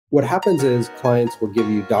What happens is clients will give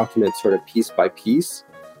you documents sort of piece by piece,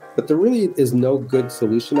 but there really is no good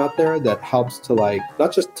solution out there that helps to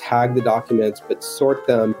not just tag the documents, but sort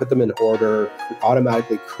them, put them in order,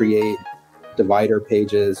 automatically create divider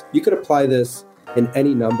pages. You could apply this in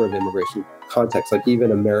any number of immigration contexts, like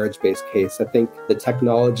even a marriage-based case. I think the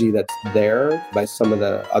technology that's there by some of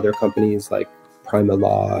the other companies like Prima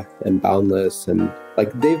Law and Boundless, and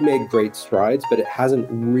they've made great strides, but it hasn't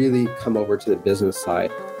really come over to the business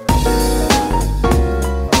side.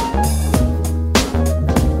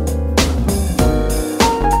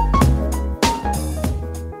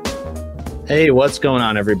 Hey, what's going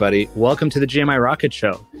on, everybody? Welcome to the GMI Rocket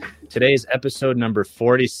Show. Today is episode number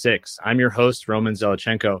 46. I'm your host, Roman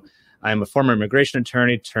Zelichenko. I am a former immigration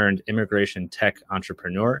attorney turned immigration tech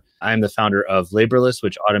entrepreneur. I am the founder of Laborless,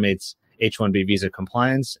 which automates H-1B visa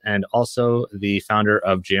compliance, and also the founder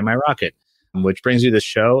of GMI Rocket, which brings you this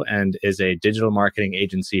show and is a digital marketing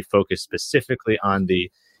agency focused specifically on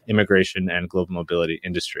the immigration and global mobility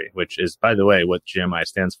industry, which is, by the way, what GMI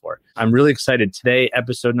stands for. I'm really excited today,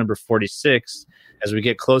 episode number 46, as we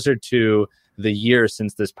get closer to the year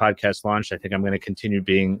since this podcast launched. I think I'm going to continue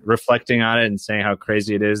reflecting on it and saying how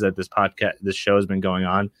crazy it is that this show has been going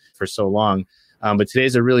on for so long. But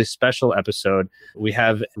today's a really special episode. We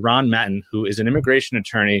have Ron Mattin, who is an immigration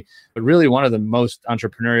attorney, but really one of the most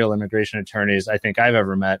entrepreneurial immigration attorneys I think I've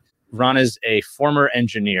ever met. Ron is a former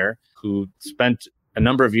engineer who spent a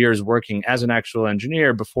number of years working as an actual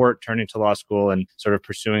engineer before turning to law school and sort of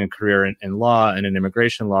pursuing a career in law and in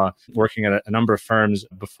immigration law, working at a number of firms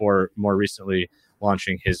before more recently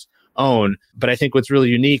launching his own. But I think what's really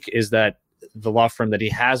unique is that the law firm that he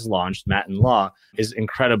has launched, Mattin Law, is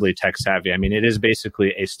incredibly tech savvy. I mean, it is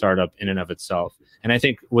basically a startup in and of itself. And I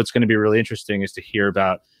think what's going to be really interesting is to hear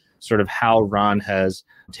about sort of how Ron has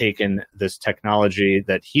taken this technology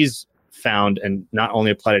that he's found and not only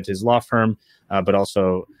applied it to his law firm, but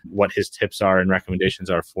also what his tips are and recommendations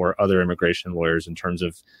are for other immigration lawyers in terms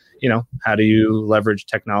of, how do you leverage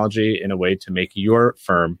technology in a way to make your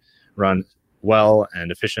firm run well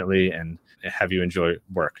and efficiently and have you enjoy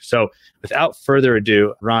work. So without further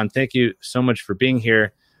ado, Ron, thank you so much for being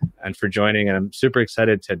here and for joining. And I'm super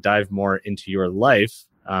excited to dive more into your life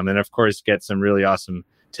and, of course, get some really awesome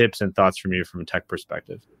tips and thoughts from you from a tech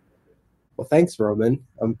perspective. Well, thanks, Roman.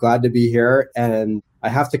 I'm glad to be here. And I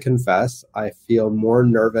have to confess, I feel more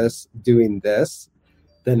nervous doing this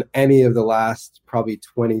than any of the last probably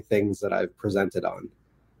 20 things that I've presented on.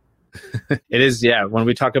 It is, yeah. When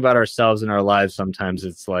we talk about ourselves and our lives, sometimes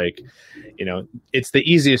it's like, it's the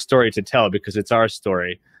easiest story to tell because it's our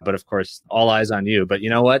story. But of course, all eyes on you. But you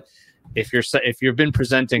know what? If you've been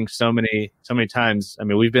presenting so many times, I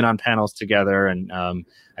mean, we've been on panels together, and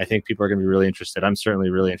I think people are going to be really interested. I'm certainly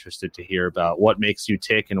really interested to hear about what makes you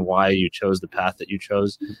tick and why you chose the path that you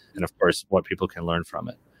chose, and of course, what people can learn from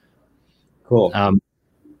it. Cool.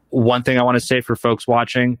 One thing I want to say for folks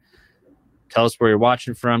watching: tell us where you're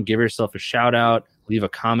watching from. Give yourself a shout out. Leave a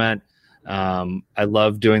comment. I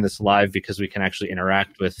love doing this live because we can actually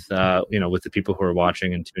interact with the people who are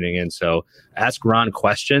watching and tuning in. So ask Ron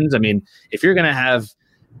questions. I mean, if you're going to have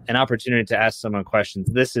an opportunity to ask someone questions,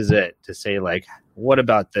 this is it, to say what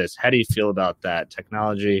about this? How do you feel about that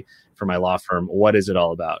technology for my law firm? What is it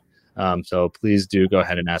all about? So please do go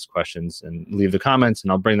ahead and ask questions and leave the comments,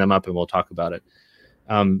 and I'll bring them up and we'll talk about it.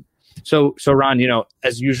 So Ron,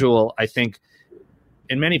 as usual, I think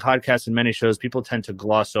in many podcasts and many shows, people tend to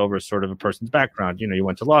gloss over sort of a person's background. You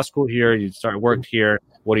went to law school here, you worked here.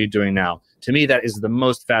 What are you doing now? To me, that is the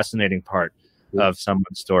most fascinating part of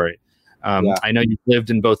someone's story. I know you've lived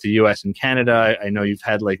in both the U.S. and Canada. I know you've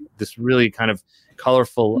had this really kind of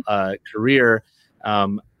colorful career.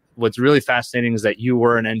 What's really fascinating is that you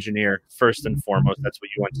were an engineer first and foremost. That's what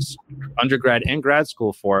you went to undergrad and grad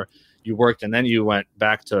school for. You worked and then you went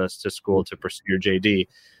back to school to pursue your JD.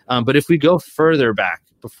 But if we go further back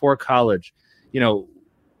before college,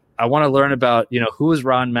 I want to learn about, who was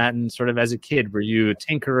Ron Mattin sort of as a kid? Were you a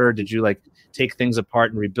tinkerer? Did you take things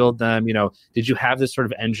apart and rebuild them? Did you have this sort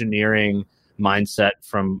of engineering mindset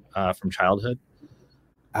from childhood?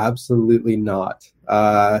 Absolutely not.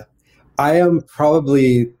 I am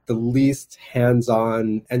probably the least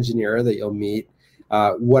hands-on engineer that you'll meet.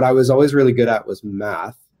 What I was always really good at was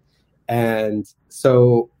math. And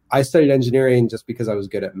so I studied engineering just because I was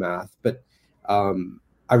good at math. But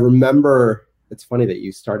I remember, it's funny that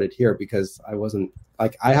you started here because I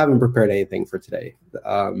haven't prepared anything for today.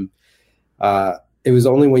 It was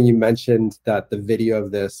only when you mentioned that the video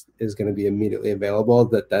of this is going to be immediately available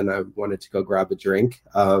that then I wanted to go grab a drink.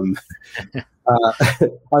 I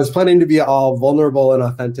was planning to be all vulnerable and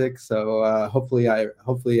authentic, so hopefully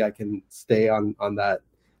I can stay on that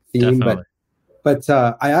theme. Definitely. But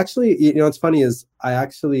I actually, what's funny is I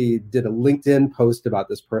actually did a LinkedIn post about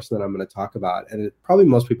this person that I'm going to talk about, and probably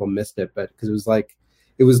most people missed it, but because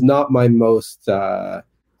it was not my most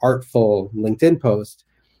artful LinkedIn post.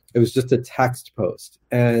 It was just a text post,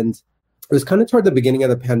 and it was kind of toward the beginning of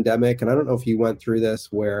the pandemic. And I don't know if you went through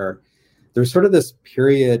this, where there's sort of this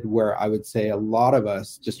period where I would say a lot of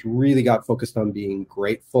us just really got focused on being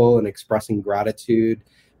grateful and expressing gratitude.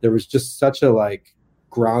 There was just such a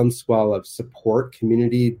groundswell of support,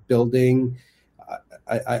 community building.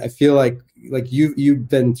 I feel like you've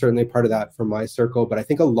been certainly part of that from my circle, but I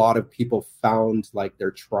think a lot of people found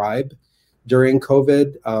their tribe during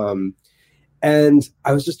COVID. And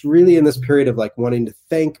I was just really in this period of wanting to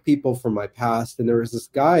thank people from my past. And there was this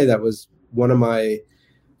guy that was one of my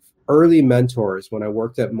early mentors when I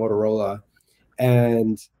worked at Motorola,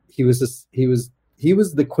 and he was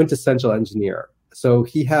the quintessential engineer. So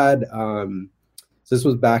he had so this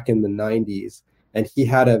was back in the 90s, and he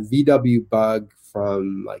had a VW Bug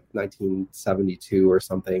from 1972 or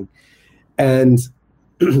something. And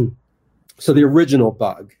so the original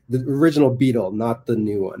Bug, the original Beetle, not the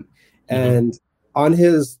new one. And on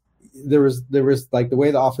his, there was the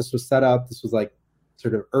way the office was set up, this was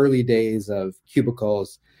sort of early days of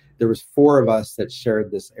cubicles. There was 4 of us that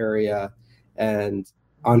shared this area. And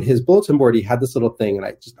on his bulletin board, he had this little thing. And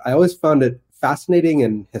I always found it fascinating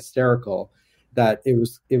and hysterical that it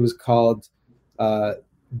was called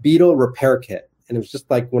Beetle Repair Kit. And it was just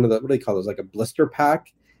one of the, what do they call those? A blister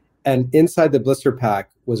pack. And inside the blister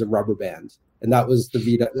pack was a rubber band. And that was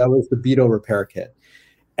the Beetle Repair Kit.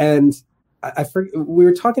 And I forget, we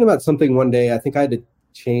were talking about something one day. I think I had to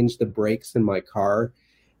change the brakes in my car,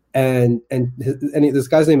 and this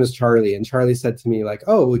guy's name is Charlie. And Charlie said to me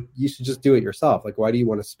 "Oh, you should just do it yourself. Why do you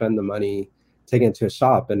want to spend the money taking it to a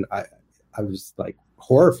shop?" And I was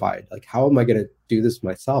horrified. How am I going to do this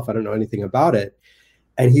myself? I don't know anything about it.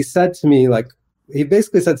 And he said to me, he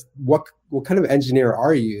basically said, "What kind of engineer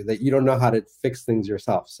are you that you don't know how to fix things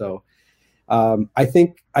yourself?" So. I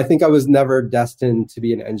think I was never destined to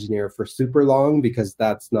be an engineer for super long, because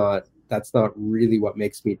that's not really what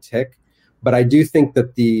makes me tick. But I do think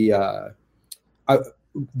that the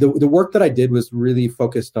work that I did was really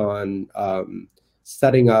focused on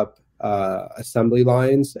setting up assembly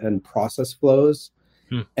lines and process flows,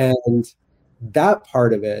 and that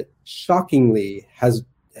part of it, shockingly, has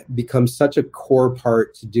become such a core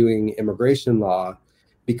part to doing immigration law,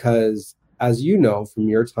 because as you know from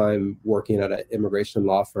your time working at an immigration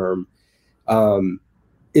law firm,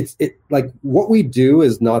 what we do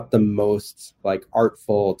is not the most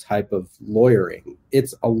artful type of lawyering.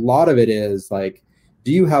 It's a lot of it is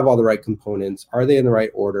do you have all the right components? Are they in the right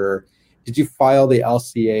order? Did you file the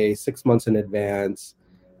LCA 6 months in advance?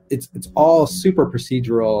 It's all super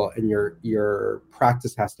procedural, and your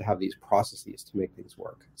practice has to have these processes to make things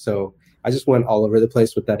work. So I just went all over the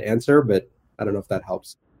place with that answer, but I don't know if that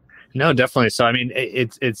helps. No, definitely. So, I mean,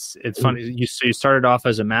 it's funny. You started off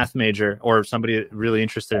as a math major, or somebody really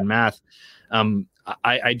interested in math.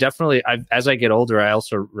 I definitely, as I get older, I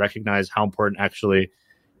also recognize how important actually,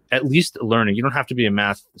 at least learning. You don't have to be a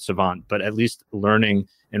math savant, but at least learning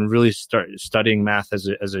and really start studying math as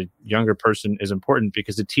a younger person is important,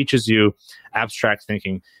 because it teaches you abstract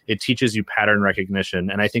thinking. It teaches you pattern recognition.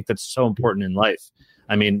 And I think that's so important in life.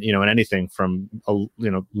 I mean, in anything from,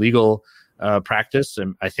 legal practice.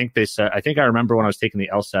 And I think I remember when I was taking the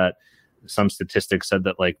LSAT, some statistics said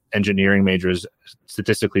that engineering majors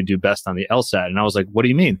statistically do best on the LSAT. And I was like, what do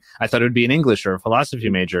you mean? I thought it would be an English or a philosophy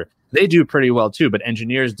major. They do pretty well too, but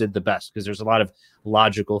engineers did the best because there's a lot of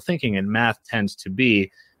logical thinking, and math tends to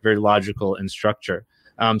be very logical in structure.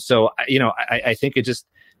 So I think it just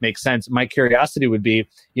makes sense. My curiosity would be,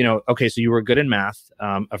 okay, so you were good in math.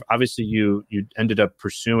 Obviously you ended up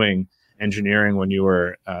pursuing engineering when you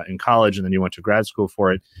were in college, and then you went to grad school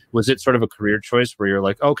for it. Was it sort of a career choice where you're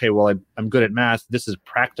like, okay, well, I'm good at math. This is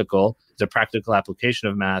practical. It's a practical application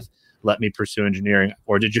of math. Let me pursue engineering.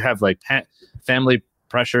 Or did you have family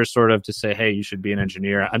pressure sort of to say, hey, you should be an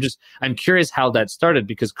engineer? I'm curious how that started,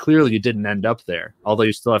 because clearly you didn't end up there, although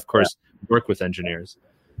you still, of course, work with engineers.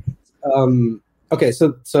 Okay.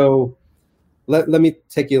 So let me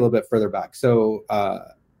take you a little bit further back. So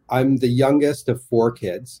I'm the youngest of 4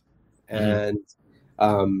 kids. And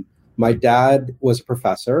my dad was a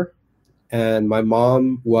professor, and my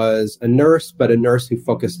mom was a nurse, but a nurse who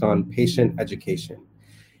focused on patient education.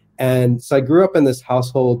 And so I grew up in this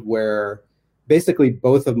household where basically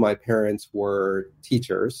both of my parents were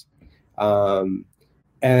teachers. And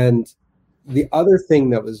the other thing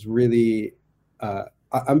that was really,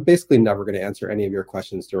 I'm basically never going to answer any of your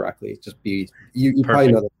questions directly. You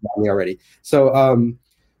probably know that about me already. So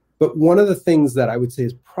But one of the things that I would say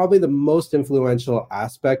is probably the most influential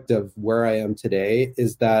aspect of where I am today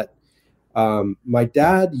is that my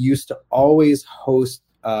dad used to always host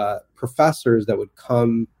professors that would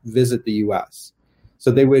come visit the US.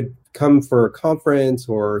 So they would come for a conference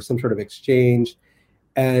or some sort of exchange.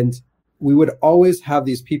 And we would always have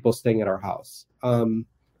these people staying at our house from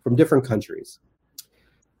different countries.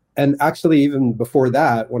 And actually, even before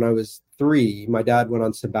that, when I was 3, my dad went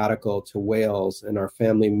on sabbatical to Wales, and our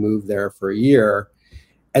family moved there for a year.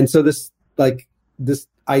 And so this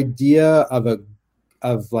idea of an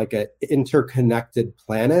interconnected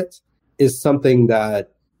planet is something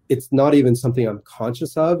that it's not even something I'm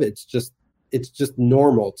conscious of. It's just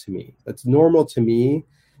normal to me. It's normal to me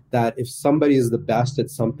that if somebody is the best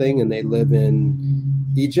at something and they live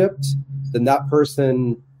in Egypt, then that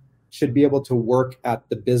person should be able to work at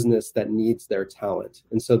the business that needs their talent.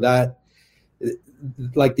 And so that,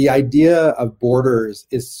 like, the idea of borders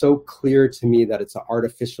is so clear to me that it's an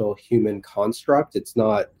artificial human construct. It's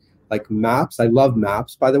not like maps. I love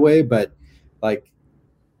maps, by the way, but like,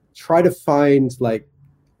 try to find like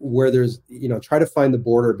where there's, try to find the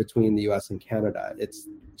border between the US and Canada. It's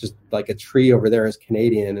just like a tree over there is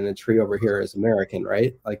Canadian and a tree over here is American,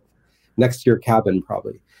 right? Like next to your cabin,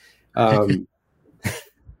 probably. But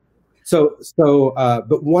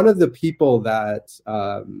one of the people that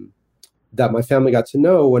my family got to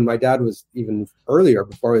know when my dad was even earlier,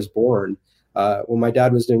 before I was born, when my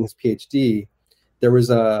dad was doing his PhD, there was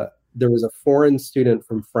a foreign student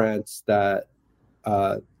from France that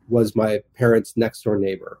was my parents' next door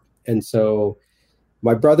neighbor. And so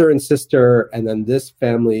my brother and sister, and then this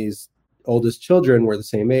family's oldest children were the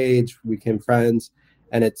same age. We became friends.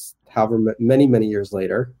 And it's however many, many years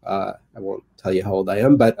later. I won't tell you how old I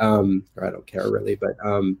am, but or I don't care really. But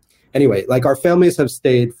anyway, like, our families have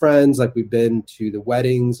stayed friends. Like, we've been to the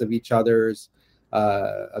weddings of each other, as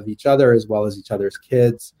well as each other's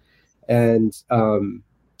kids. And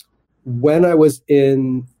when I was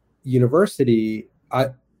in university,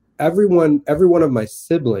 every one of my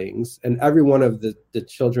siblings and every one of the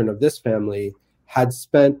children of this family had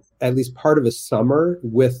spent at least part of a summer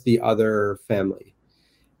with the other family.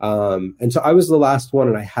 And so I was the last one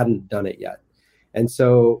and I hadn't done it yet. And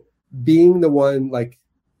so being the one, like,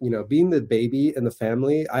 being the baby in the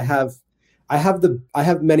family, I have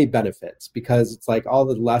many benefits, because it's like all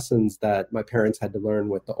the lessons that my parents had to learn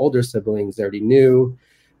with the older siblings, they already knew.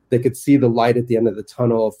 They could see the light at the end of the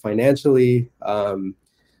tunnel financially.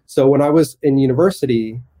 So when I was in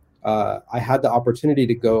university, I had the opportunity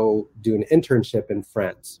to go do an internship in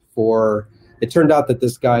France it turned out that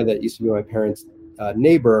this guy that used to be my parents'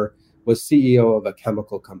 neighbor was CEO of a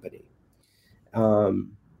chemical company.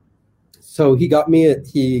 So he got me an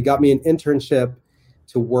internship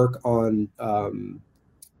to work on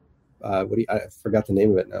I forgot the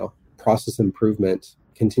name of it now. Process improvement,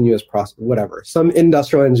 continuous process, whatever, some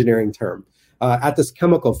industrial engineering term at this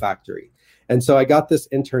chemical factory. And so I got this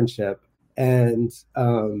internship, and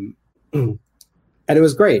it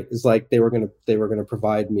was great. It's like they were gonna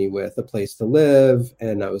provide me with a place to live,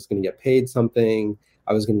 and I was gonna get paid something.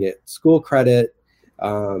 I was gonna get school credit.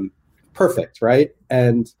 Perfect, right?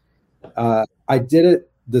 And I did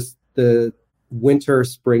it the winter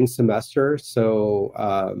spring semester. So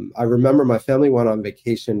I remember my family went on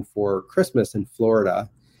vacation for Christmas in Florida.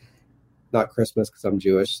 Not Christmas because I'm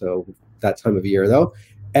Jewish, so that time of year though.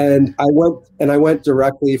 And I went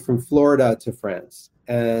directly from Florida to France.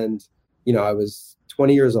 And I was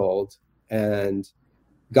 20 years old and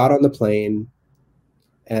got on the plane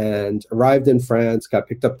and arrived in France, got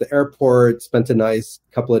picked up at the airport, spent a nice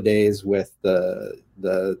couple of days with the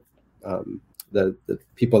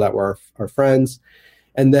people that were our friends.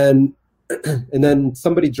 And then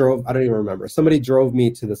somebody drove, I don't even remember, somebody drove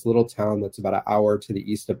me to this little town that's about an hour to the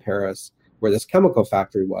east of Paris, where this chemical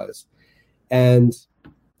factory was. And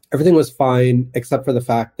everything was fine, except for the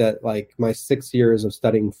fact that, like, my 6 years of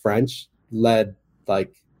studying French led,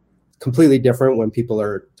 like, completely different when people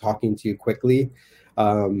are talking to you quickly.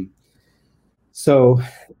 So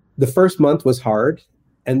the first month was hard.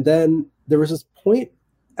 And then there was this point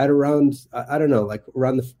at around, I don't know, like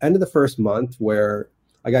around the end of the first month, where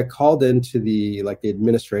I got called into the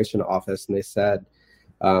administration office, and they said,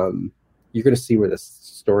 you're going to see where this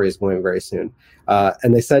story is going very soon.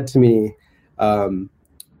 And they said to me,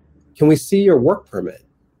 can we see your work permit?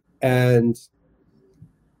 And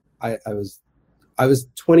I was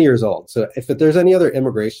 20 years old. So if there's any other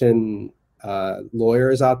immigration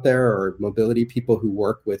lawyers out there or mobility people who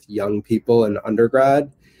work with young people in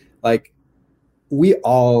undergrad, like, we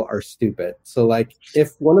all are stupid. So, like,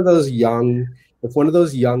 if one of those young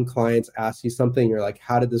clients asks you something, you're like,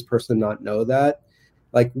 how did this person not know that?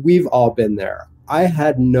 Like, we've all been there. I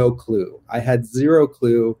had no clue. I had zero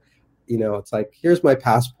clue. It's like, here's my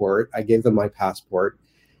passport. I gave them my passport.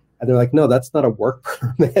 And they're like, no, that's not a work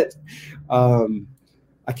permit.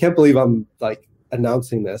 I can't believe I'm like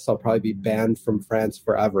announcing this. I'll probably be banned from France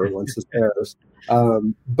forever once this airs.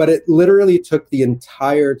 But it literally took the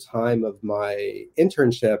entire time of my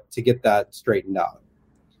internship to get that straightened out.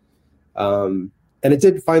 And it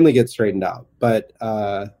did finally get straightened out. But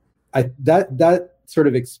that sort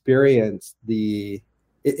of experience,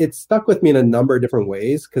 it stuck with me in a number of different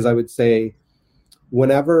ways, because I would say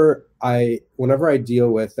whenever I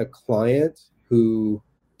deal with a client who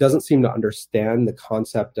doesn't seem to understand the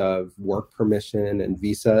concept of work permission and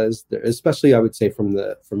visas, especially I would say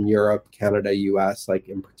from Europe, Canada, US, like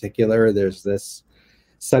in particular, there's this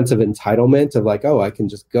sense of entitlement of like, oh, I can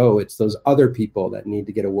just go. It's those other people that need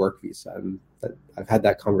to get a work visa. And I've had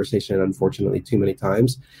that conversation, unfortunately, too many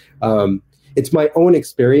times. It's my own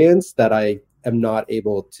experience that I am not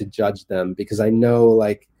able to judge them, because I know,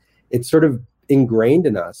 like, it's sort of ingrained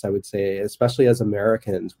in us, I would say, especially as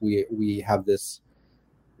Americans. We have this,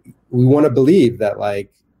 we want to believe that,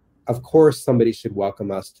 like, of course somebody should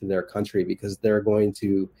welcome us to their country because they're going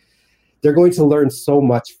to learn so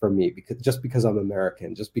much from me, because I'm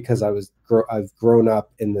American, just because I've grown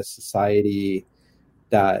up in this society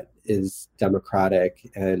that is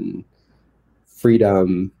democratic and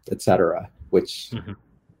freedom, etc., which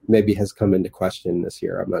maybe has come into question this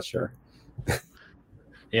year. I'm not sure.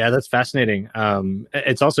 Yeah, that's fascinating.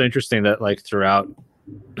 It's also interesting that, like, throughout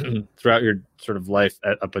your sort of life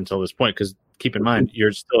up until this point, because keep in mind,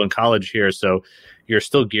 you're still in college here, so you're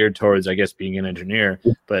still geared towards, I guess, being an engineer,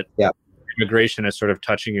 but yeah, immigration is sort of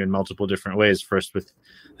touching you in multiple different ways. First with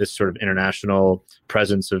this sort of international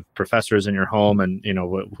presence of professors in your home and,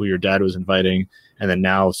 who your dad was inviting. And then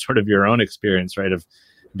now sort of your own experience, right, of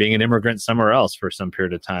being an immigrant somewhere else for some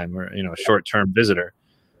period of time, or, a short-term visitor.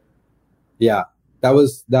 Yeah, that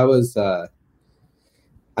was,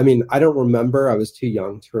 I mean, I don't remember. I was too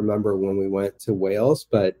young to remember when we went to Wales,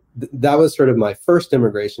 but that was sort of my first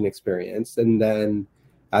immigration experience. And then,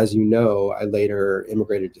 as you know, I later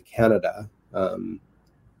immigrated to Canada.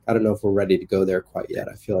 I don't know if we're ready to go there quite yet.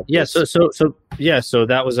 I feel like so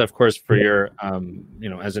that was, of course, for your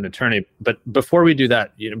as an attorney. But before we do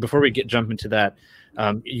that, before we jump into that,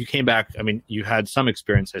 you came back. I mean, you had some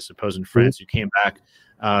experience, I suppose, in France. You came back.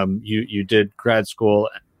 You did grad school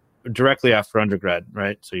directly after undergrad,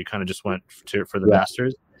 right? So you kind of just went for the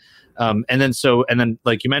master's. And then,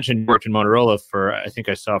 like you mentioned, you worked in Motorola for, I think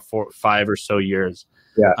I saw 5 or so years.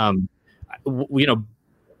 Yeah.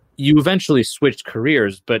 You eventually switched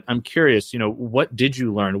careers, but I'm curious, what did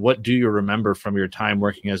you learn? What do you remember from your time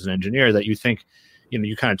working as an engineer that you think,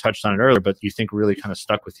 you kind of touched on it earlier, but you think really kind of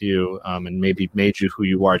stuck with you, and maybe made you who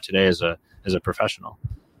you are today as a professional?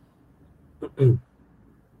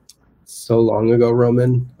 So long ago,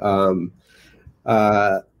 Roman.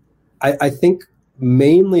 I think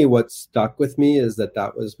mainly what stuck with me is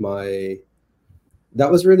that was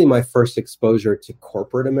really my first exposure to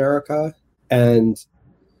corporate America. And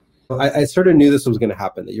I sort of knew this was going to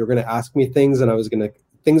happen, that you were going to ask me things and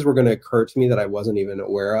things were going to occur to me that I wasn't even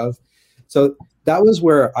aware of. So that was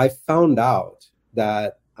where I found out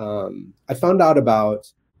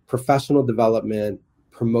about professional development,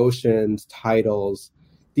 promotions, titles.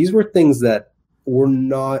 These were things that were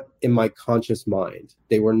not in my conscious mind.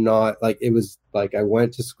 They were not, like, it was like I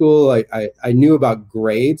went to school, I knew about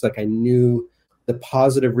grades, like I knew the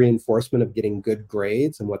positive reinforcement of getting good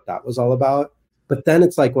grades and what that was all about. But then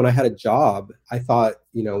it's like when I had a job, I thought,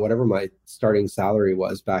 whatever my starting salary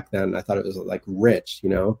was back then, I thought it was like rich,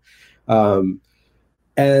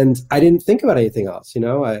 and I didn't think about anything else.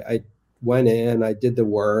 I went in, I did the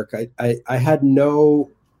work. I had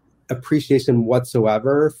no appreciation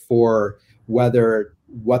whatsoever for what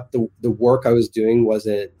the work I was doing, was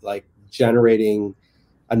it like generating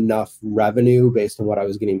enough revenue based on what I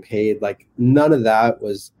was getting paid. Like, none of that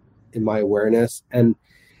was in my awareness. And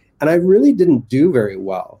I really didn't do very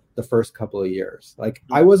well the first couple of years. Like,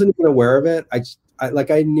 I wasn't even aware of it. I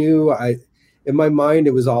knew in my mind,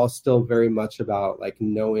 it was all still very much about like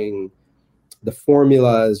knowing the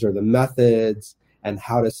formulas or the methods and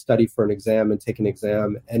how to study for an exam and take an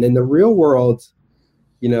exam. And in the real world,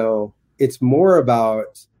 it's more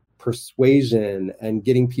about persuasion and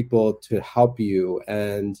getting people to help you.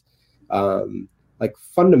 And like,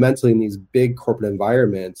 fundamentally in these big corporate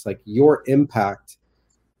environments, like, your impact,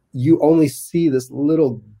 you only see this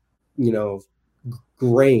little,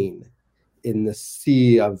 grain in the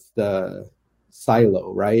sea of the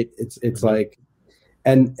silo, right? It's like,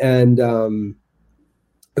 and it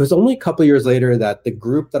was only a couple of years later that the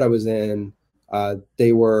group that I was in,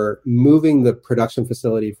 they were moving the production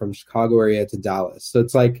facility from Chicago area to Dallas. So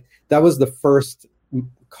it's like that was the first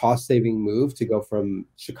cost-saving move to go from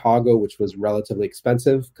Chicago, which was relatively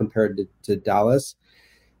expensive compared to Dallas.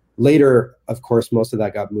 Later, of course, most of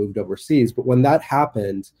that got moved overseas. But when that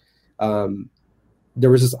happened, there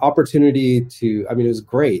was this opportunity to, I mean, it was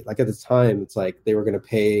great. Like at the time, it's like they were going to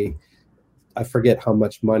pay, I forget how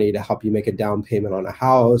much money to help you make a down payment on a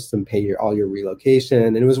house and pay all your relocation.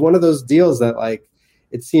 And it was one of those deals that like,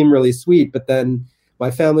 it seemed really sweet. But then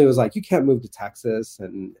my family was like, you can't move to Texas.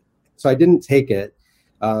 And so I didn't take it.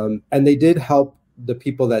 And they did help the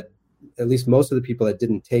people that, at least most of the people that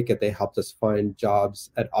didn't take it, they helped us find jobs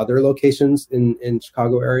at other locations in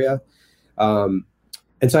Chicago area.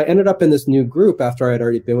 And so I ended up in this new group after I had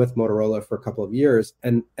already been with Motorola for a couple of years.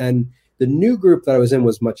 And the new group that I was in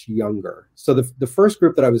was much younger. So the first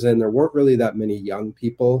group that I was in, there weren't really that many young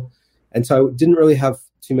people. And so I didn't really have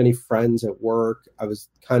too many friends at work. I was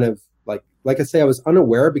kind of like I say, I was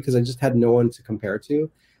unaware because I just had no one to compare to.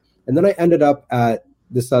 And then I ended up at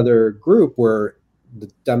this other group where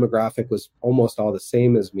the demographic was almost all the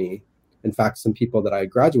same as me. In fact, some people that I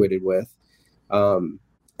graduated with. And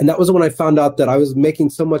that was when I found out that I was making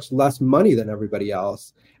so much less money than everybody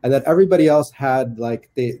else, and that everybody else had like,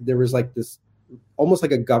 there was like this, almost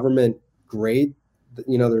like a government grade,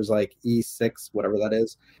 you know, there's like E6, whatever that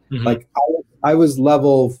is. Mm-hmm. Like I was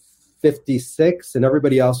level 56 and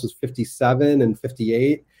everybody else was 57 and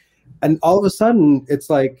 58. And all of a sudden it's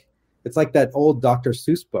like that old Dr.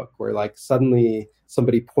 Seuss book where like suddenly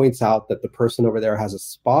somebody points out that the person over there has a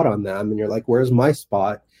spot on them. And you're like, where's my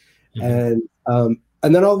spot? Mm-hmm.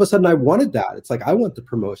 And then all of a sudden I wanted that. It's like, I want the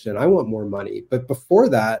promotion. I want more money. But before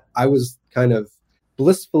that, I was kind of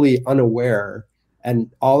blissfully unaware.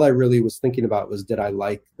 And all I really was thinking about was, did I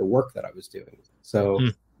like the work that I was doing? So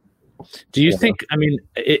do you think, I mean,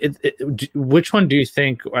 which one do you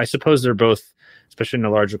think, I suppose they're both, especially in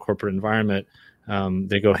a larger corporate environment,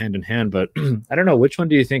 they go hand in hand, but I don't know, which one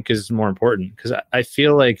do you think is more important? Because I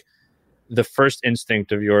feel like the first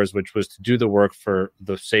instinct of yours, which was to do the work for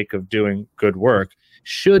the sake of doing good work,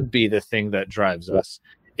 should be the thing that drives us.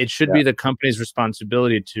 It should be the company's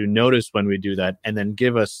responsibility to notice when we do that and then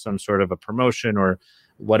give us some sort of a promotion or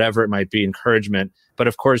whatever it might be, encouragement. But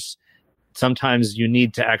of course, sometimes you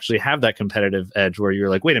need to actually have that competitive edge where you're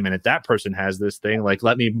like, wait a minute, that person has this thing. Like,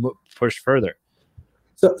 let me push further.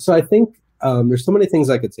 So I think there's so many things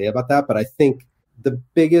I could say about that, but I think the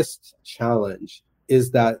biggest challenge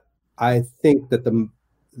is that I think that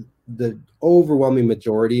the overwhelming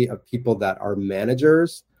majority of people that are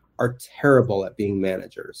managers are terrible at being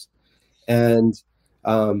managers. And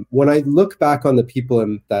when I look back on the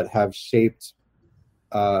people that have shaped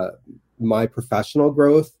my professional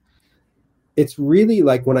growth, it's really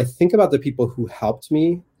like when I think about the people who helped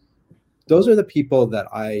me, those are the people that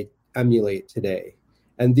I emulate today.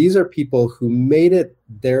 And these are people who made it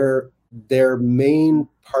their main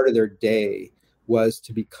part of their day was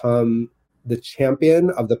to become the champion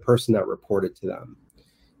of the person that reported to them.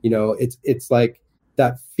 You know, it's like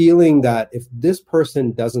that feeling that if this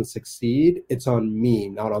person doesn't succeed, it's on me,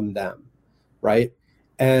 not on them, right?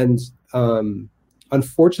 And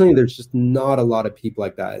unfortunately, there's just not a lot of people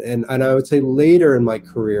like that. And I would say later in my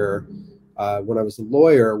career, when I was a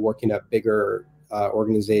lawyer working at bigger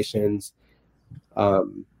organizations,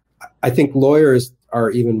 I think lawyers are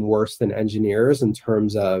even worse than engineers in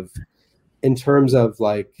terms of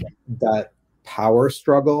like that power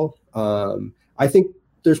struggle. I think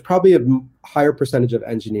there's probably a higher percentage of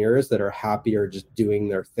engineers that are happier just doing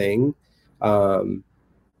their thing. In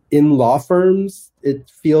law firms, it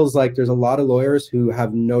feels like there's a lot of lawyers who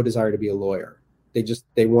have no desire to be a lawyer.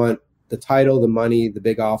 They want the title, the money, the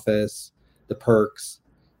big office, the perks.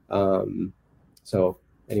 So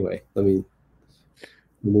anyway, let me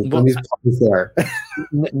there.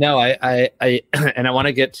 No, I and I want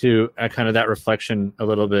to get to kind of that reflection a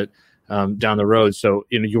little bit down the road. So,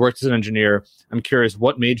 you know, you worked as an engineer. I'm curious,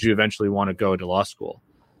 what made you eventually want to go to law school?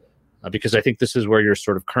 Because I think this is where your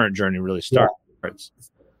sort of current journey really starts. Yeah.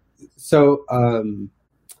 So,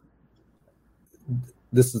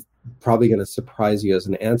 this is probably going to surprise you as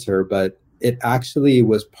an answer, but it actually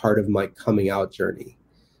was part of my coming out journey.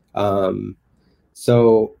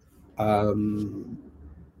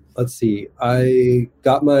 Let's see. I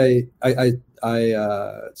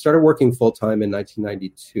started working full time in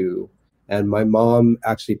 1992, and my mom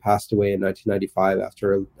actually passed away in 1995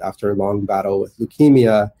 after a long battle with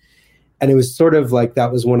leukemia. And it was sort of like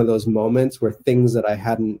that was one of those moments where things that I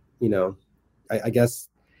hadn't, you know, I guess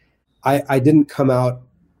I didn't come out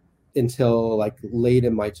until like late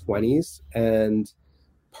in my 20s, and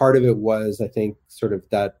part of it was, I think, sort of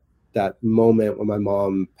that that moment when my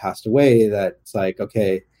mom passed away that it's like,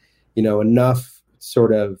 okay, enough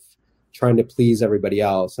sort of trying to please everybody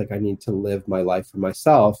else. Like I need to live my life for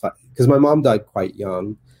myself, because my mom died quite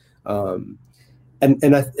young.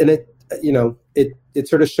 It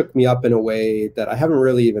sort of shook me up in a way that I haven't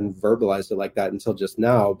really even verbalized it like that until just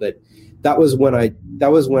now. But that was when I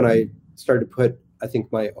started to put, I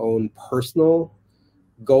think, my own personal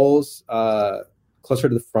goals closer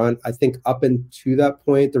to the front. I think up into that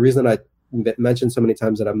point, the reason I mentioned so many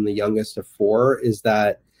times that I'm the youngest of four is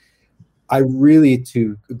that I really,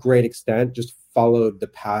 to a great extent, just followed the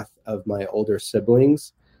path of my older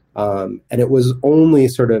siblings. And it was only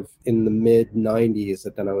sort of in the mid 90s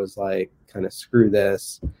that then I was like, kind of screw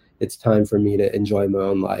this. It's time for me to enjoy my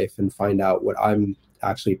own life and find out what I'm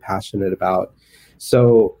actually passionate about.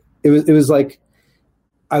 So it was like,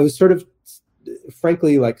 I was sort of,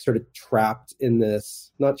 frankly, like sort of trapped in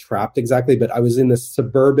this, not trapped exactly, but I was in this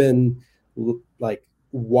suburban, like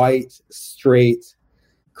white, straight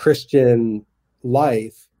Christian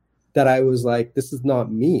life that I was like, this is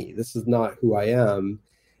not me. This is not who I am.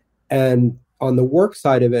 And on the work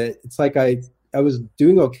side of it, it's like I was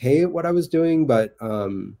doing okay at what I was doing, but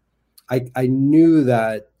I knew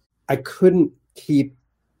that I couldn't keep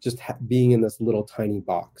just being in this little tiny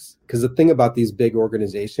box. Because the thing about these big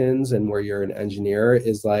organizations and where you're an engineer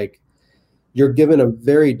is like, you're given a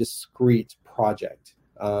very discrete project.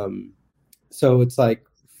 So it's like,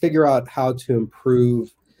 figure out how to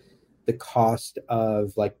improve the cost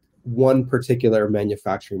of like one particular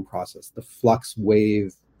manufacturing process, the flux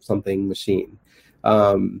wave something machine.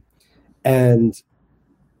 And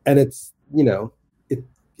it's,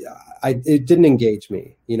 it didn't engage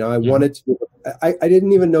me. I wanted to, I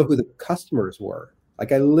didn't even know who the customers were.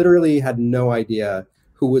 Like I literally had no idea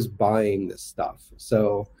who was buying this stuff.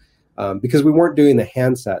 So, because we weren't doing the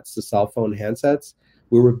handsets, the cell phone handsets,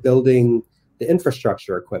 we were building the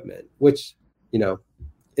infrastructure equipment, which,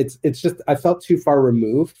 it's just, I felt too far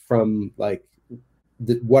removed from like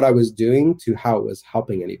what I was doing to how it was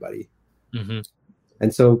helping anybody. Mm-hmm.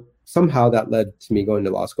 And so somehow that led to me going to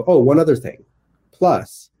law school. Oh, one other thing,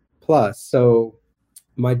 plus. So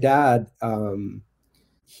my dad,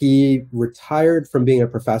 he retired from being a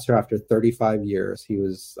professor after 35 years. He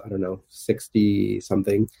was, 60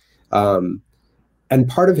 something. And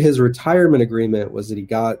part of his retirement agreement was that he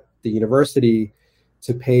got the university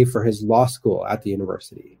to pay for his law school at the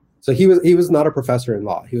university. So he was not a professor in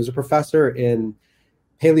law. He was a professor in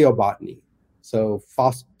paleobotany, so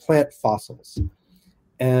plant fossils.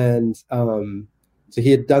 And so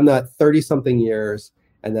he had done that 30 something years.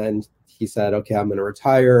 And then he said, okay, I'm going to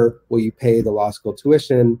retire. Will you pay the law school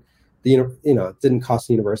tuition? It didn't cost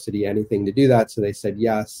the university anything to do that. So they said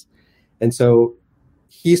yes. And so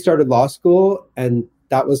he started law school, and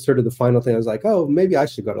that was sort of the final thing. I was like, oh, maybe I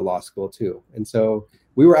should go to law school too. And so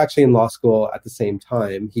we were actually in law school at the same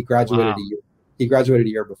time. He graduated a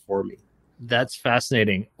year before me. That's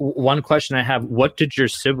fascinating. One question I have, what did your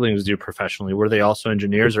siblings do professionally? Were they also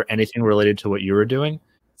engineers or anything related to what you were doing?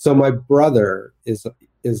 So my brother is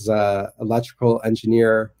a electrical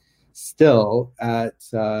engineer still at,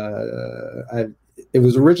 it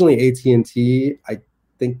was originally AT&T. I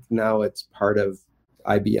think now it's part of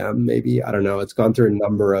IBM, maybe. I don't know. It's gone through a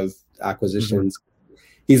number of acquisitions.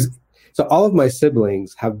 Mm-hmm. So all of my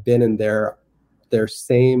siblings have been in their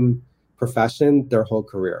same profession their whole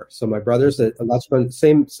career. So my brother's an electrical,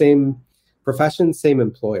 same profession, same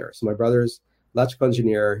employer. So my brother's electrical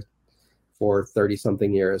engineer for 30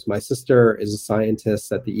 something years. My sister is a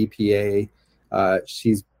scientist at the EPA.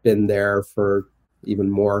 She's been there for even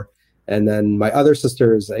more. And then my other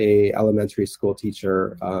sister is a elementary school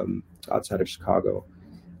teacher outside of Chicago.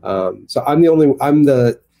 So I'm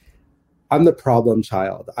the problem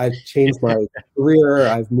child. I've changed my career.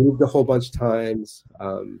 I've moved a whole bunch of times.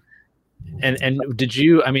 And did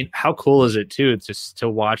you, how cool is it too, just to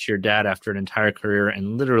watch your dad after an entire career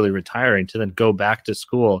and literally retiring to then go back to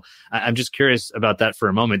school? I'm just curious about that for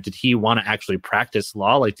a moment. Did he want to actually practice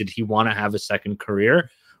law? Like, did he want to have a second career?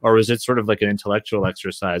 Or was it sort of like an intellectual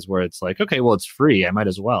exercise where it's like, okay, well, it's free, I might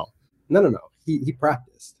as well? No. He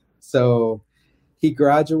practiced. So he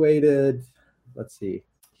graduated, let's see,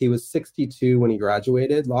 he was 62 when he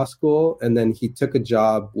graduated law school. And then he took a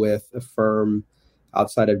job with a firm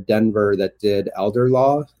outside of Denver that did elder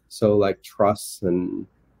law. So like trusts and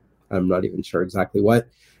I'm not even sure exactly what.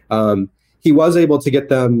 He was able to get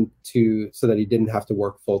them so that he didn't have to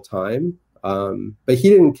work full time. But he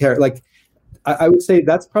didn't care. Like, I would say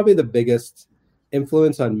that's probably the biggest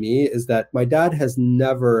influence on me is that my dad has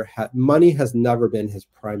never had, money has never been his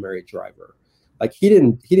primary driver. Like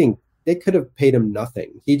they could have paid him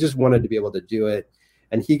nothing. He just wanted to be able to do it.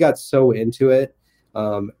 And he got so into it.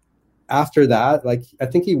 After that, like, I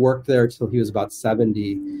think he worked there till he was about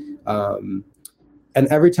 70. And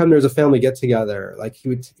every time there's a family get together, like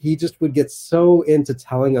he just would get so into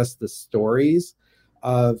telling us the stories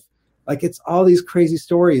of, like, it's all these crazy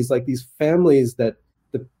stories, like these families that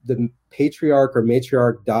the patriarch or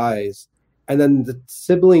matriarch dies, and then the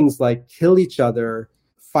siblings like kill each other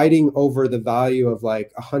fighting over the value of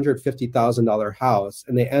like $150,000 house,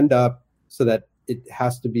 and they end up so that it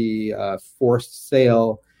has to be a forced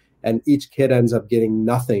sale, and each kid ends up getting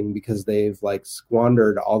nothing because they've like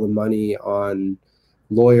squandered all the money on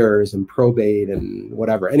lawyers and probate and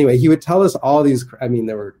whatever. Anyway, he would tell us all these. I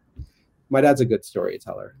mean, my dad's a good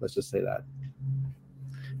storyteller. Let's just say that.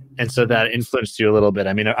 And so that influenced you a little bit.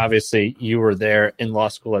 I mean, obviously you were there in law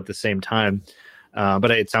school at the same time,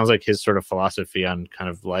 but it sounds like his sort of philosophy on kind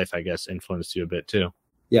of life, I guess, influenced you a bit too.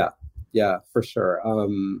 Yeah, for sure.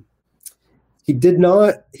 He did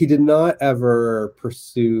not ever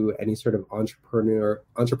pursue any sort of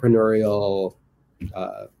entrepreneurial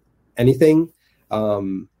anything,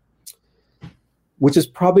 which is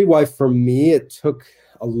probably why for me it took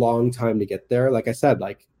a long time to get there. Like I said,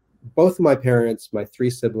 like both of my parents, my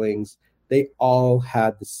three siblings, they all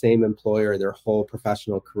had the same employer their whole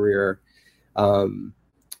professional career. I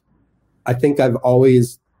think I've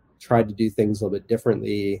always tried to do things a little bit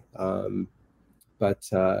differently, but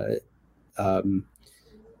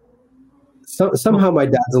somehow my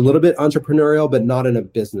dad's a little bit entrepreneurial, but not in a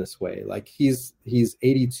business way. Like he's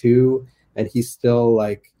 82 and he's still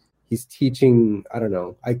like, he's teaching, I don't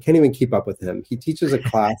know, I can't even keep up with him. He teaches a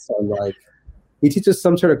class on like, he teaches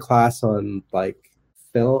some sort of class on like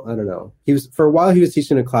film. I don't know. For a while he was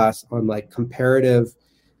teaching a class on like comparative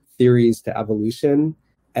theories to evolution.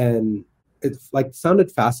 And it like sounded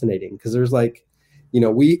fascinating because there's like,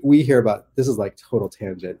 we hear about, this is like total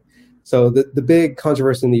tangent. So the big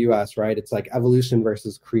controversy in the US, right? It's like evolution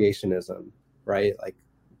versus creationism, right? Like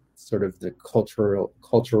sort of the cultural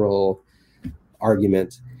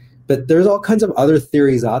argument. But there's all kinds of other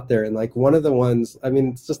theories out there. And like one of the ones, I mean,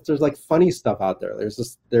 it's just, there's like funny stuff out there.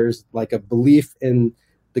 There's like a belief in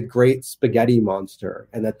the great spaghetti monster.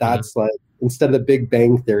 And that's like, instead of the Big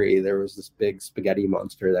Bang Theory, there was this big spaghetti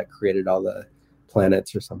monster that created all the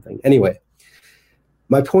planets or something. Anyway,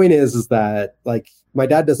 my point is that like my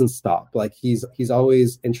dad doesn't stop. Like he's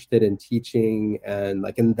always interested in teaching, and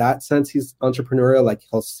like in that sense, he's entrepreneurial. Like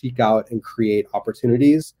he'll seek out and create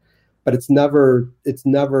opportunities. But it's never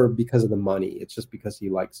because of the money. It's just because he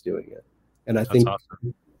likes doing it. And I think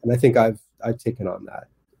I've taken on that.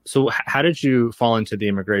 So how did you fall into the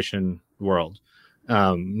immigration world?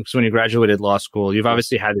 So when you graduated law school, you've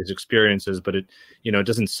obviously had these experiences, but it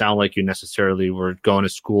doesn't sound like you necessarily were going to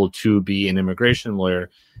school to be an immigration lawyer.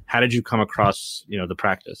 How did you come across, the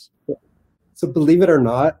practice? So believe it or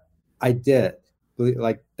not, I did.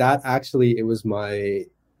 Like that actually, it was my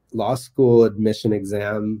law school admission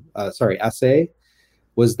exam, essay,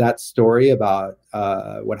 was that story about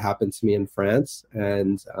what happened to me in France.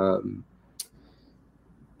 And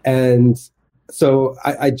so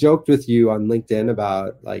I joked with you on LinkedIn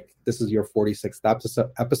about like, this is your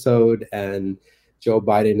 46th episode and Joe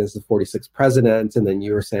Biden is the 46th president. And then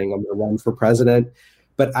you were saying I'm going to run for president.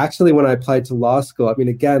 But actually, when I applied to law school, I mean,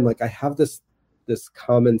 again, like I have this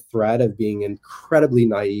common thread of being incredibly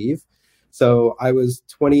naive. So I was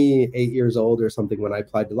 28 years old or something when I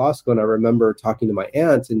applied to law school. And I remember talking to my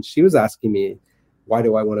aunt and she was asking me, why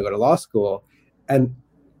do I want to go to law school? And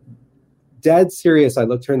dead serious, I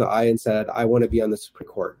looked her in the eye and said, I want to be on the Supreme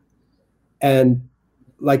Court. And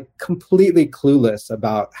like completely clueless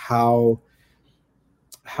about how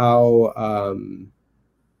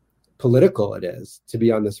political it is to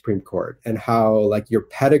be on the Supreme Court and how like your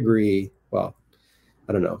pedigree, well,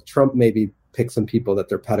 I don't know, Trump maybe pick some people that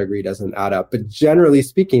their pedigree doesn't add up. But generally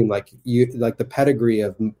speaking, like the pedigree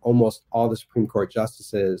of almost all the Supreme Court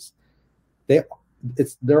justices,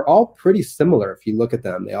 they're all pretty similar if you look at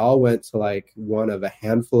them. They all went to like one of a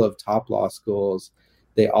handful of top law schools.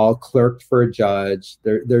 They all clerked for a judge.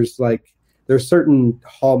 There's certain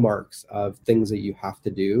hallmarks of things that you have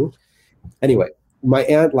to do. Anyway, my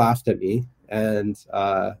aunt laughed at me, and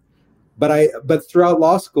but throughout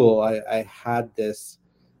law school, I had this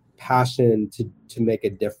passion to make a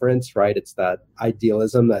difference, right? It's that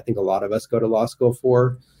idealism that I think a lot of us go to law school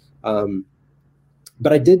for.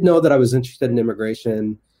 But I did know that I was interested in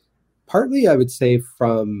immigration, partly I would say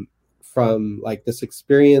from like this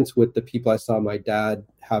experience with the people I saw my dad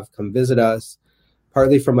have come visit us,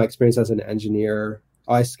 partly from my experience as an engineer.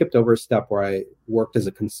 I skipped over a step where I worked as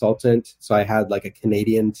a consultant. So I had like a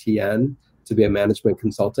Canadian TN to be a management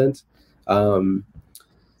consultant.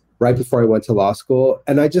 right before I went to law school.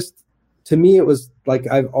 And to me, it was like,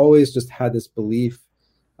 I've always just had this belief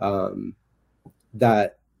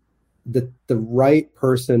that the right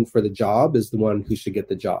person for the job is the one who should get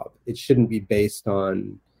the job. It shouldn't be based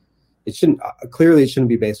on, it shouldn't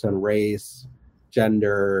be based on race,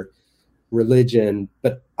 gender, religion,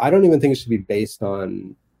 but I don't even think it should be based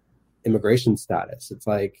on immigration status. It's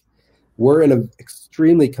like, we're in an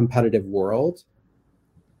extremely competitive world,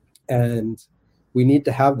 and we need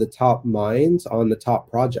to have the top minds on the top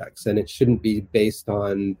projects, and it shouldn't be based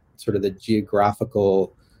on sort of the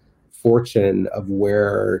geographical fortune of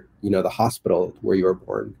where, the hospital where you were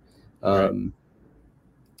born. Right.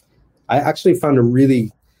 I actually found a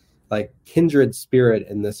really kindred spirit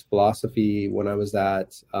in this philosophy when I was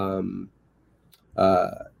at,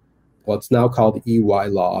 it's now called EY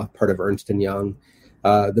Law, part of Ernst & Young.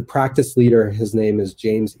 The practice leader, his name is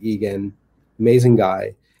James Egan, amazing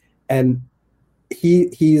guy. And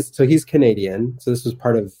he's Canadian. So this was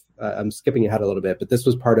part of, I'm skipping ahead a little bit, but this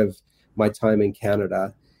was part of my time in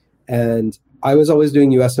Canada. And I was always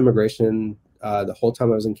doing US immigration the whole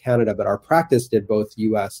time I was in Canada, but our practice did both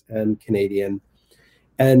US and Canadian.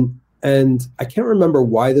 And I can't remember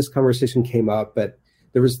why this conversation came up, but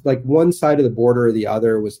there was one side of the border or the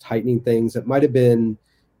other was tightening things. It might have been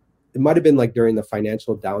like during the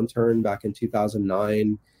financial downturn back in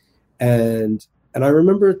 2009. And I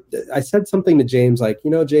remember I said something to James,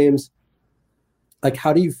 James,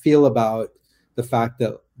 how do you feel about the fact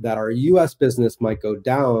that our US business might go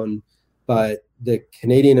down, but the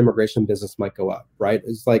Canadian immigration business might go up, right?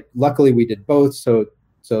 It's luckily we did both. So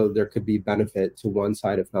there could be benefit to one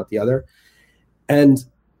side, if not the other. And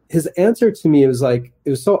his answer to me was it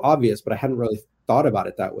was so obvious, but I hadn't really thought about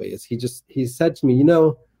it that way. He said to me,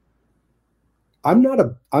 I'm not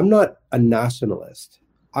a nationalist.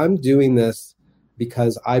 I'm doing this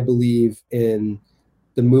because I believe in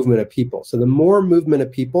the movement of people. So the more movement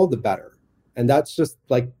of people, the better. And that's just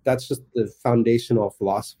the foundational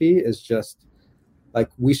philosophy, is just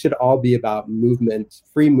we should all be about movement,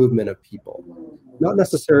 free movement of people, not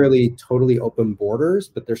necessarily totally open borders,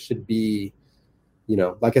 but there should be,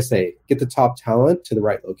 like I say, get the top talent to the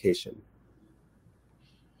right location.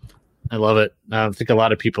 I love it. I think a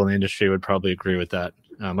lot of people in the industry would probably agree with that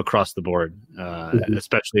across the board,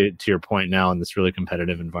 especially to your point now in this really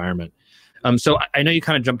competitive environment. So I know you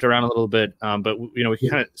kind of jumped around a little bit, but we can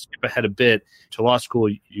kind of skip ahead a bit to law school.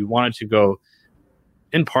 You wanted to go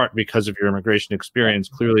in part because of your immigration experience.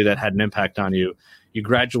 Clearly that had an impact on you. You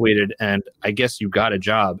graduated, and I guess you got a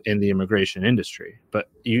job in the immigration industry, but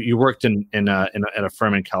you worked at a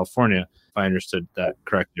firm in California, if I understood that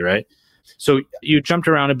correctly, right? So you jumped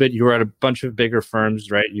around a bit. You were at a bunch of bigger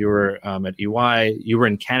firms, right? You were at EY. You were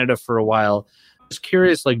in Canada for a while. I was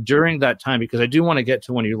curious, during that time, because I do want to get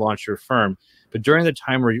to when you launched your firm, but during the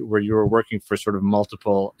time where you were working for sort of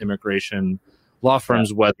multiple immigration law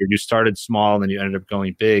firms, whether you started small and then you ended up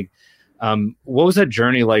going big, what was that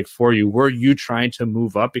journey like for you? Were you trying to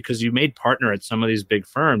move up because you made partner at some of these big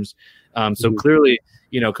firms? So clearly,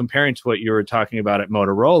 comparing to what you were talking about at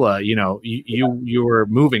Motorola, you were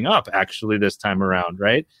moving up actually this time around,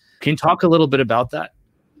 right? Can you talk a little bit about that?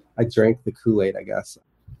 I drank the Kool-Aid, I guess.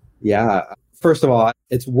 Yeah. First of all,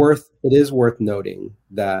 it is worth noting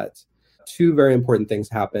that two very important things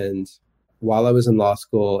happened while I was in law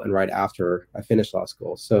school and right after I finished law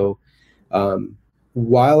school. So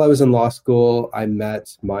while I was in law school, I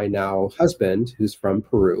met my now husband, who's from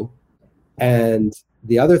Peru. And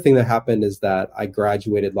the other thing that happened is that I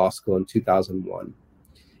graduated law school in 2001.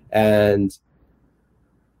 And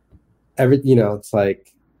it's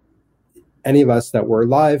like any of us that were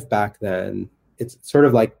alive back then, it's sort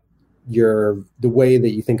of like the way that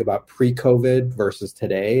you think about pre-COVID versus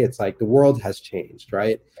today. It's like the world has changed,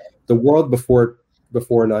 right? The world before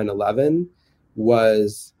 9/11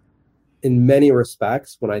 was, in many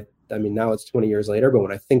respects, now it's 20 years later, but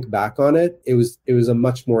when I think back on it, it was a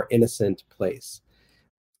much more innocent place.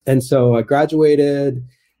 And so I graduated,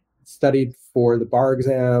 studied for the bar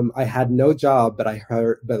exam. I had no job, but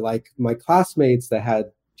my classmates that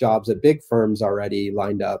had jobs at big firms already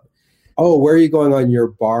lined up. Oh, where are you going on your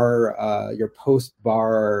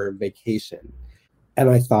post-bar vacation? And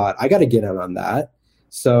I thought, I got to get in on that.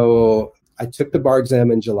 So I took the bar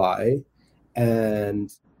exam in July,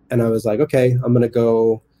 and I was like, okay, I'm going to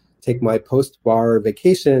go take my post-bar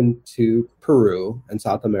vacation to Peru and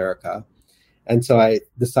South America. And so I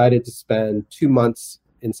decided to spend 2 months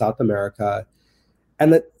in South America.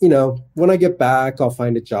 And that, when I get back, I'll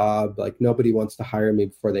find a job. Nobody wants to hire me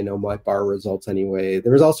before they know my bar results anyway.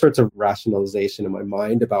 There was all sorts of rationalization in my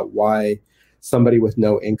mind about why somebody with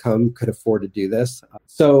no income could afford to do this.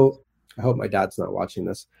 So I hope my dad's not watching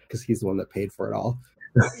this because he's the one that paid for it all.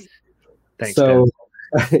 Thanks, So,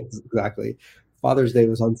 exactly. Father's Day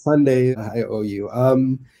was on Sunday. I owe you.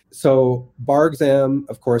 So bar exam,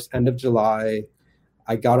 of course, end of July.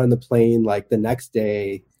 I got on the plane like the next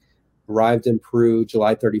day, arrived in Peru,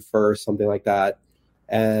 July 31st, something like that.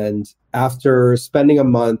 And after spending a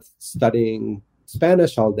month studying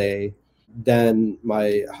Spanish all day, then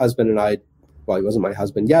my husband and I, well, he wasn't my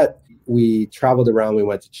husband yet, we traveled around. We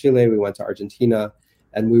went to Chile, we went to Argentina,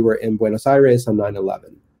 and we were in Buenos Aires on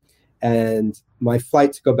 9/11. And my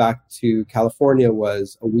flight to go back to California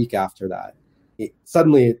was a week after that.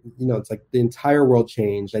 Suddenly, it's like the entire world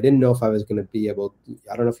changed. I didn't know if I was going to be able,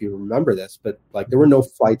 I don't know if you remember this, but like there were no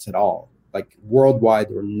flights at all. Like worldwide,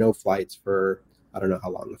 there were no flights for, I don't know how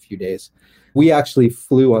long, a few days. We actually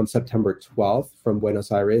flew on September 12th from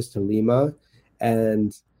Buenos Aires to Lima.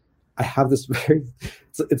 And I have this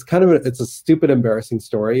it's a stupid, embarrassing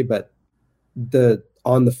story, but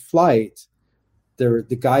on the flight,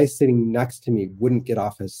 the guy sitting next to me wouldn't get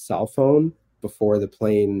off his cell phone before the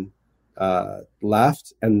plane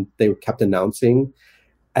left, and they kept announcing.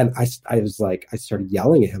 And I was like, I started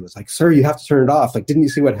yelling at him. I was like, "Sir, you have to turn it off. Like, didn't you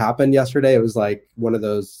see what happened yesterday?" It was like one of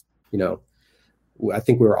those, I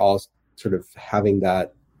think we were all sort of having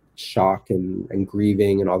that shock and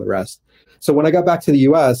grieving and all the rest. So when I got back to the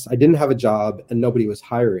US, I didn't have a job and nobody was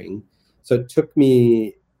hiring. So it took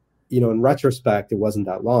me, in retrospect, it wasn't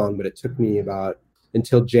that long, but it took me about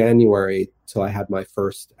until January till I had my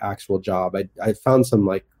first actual job. I found some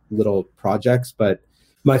like little projects, but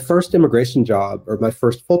my first immigration job, or my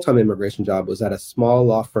first full-time immigration job, was at a small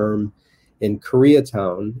law firm in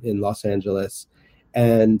Koreatown in Los Angeles.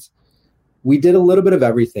 And we did a little bit of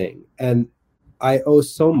everything. And I owe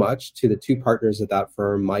so much to the two partners at that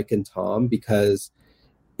firm, Mike and Tom, because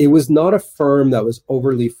it was not a firm that was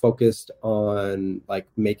overly focused on like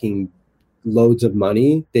making loads of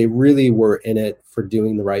money. They really were in it for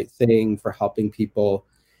doing the right thing, for helping people.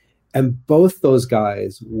 And both those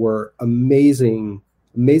guys were amazingly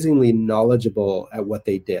knowledgeable at what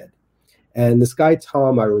they did. And this guy,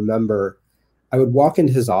 Tom, I remember, I would walk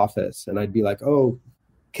into his office and I'd be like, "Oh,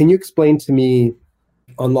 can you explain to me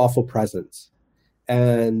unlawful presence?"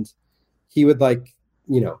 And he would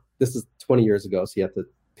this is 20 years ago, so you have to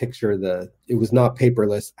picture it was not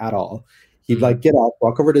paperless at all. He'd get up,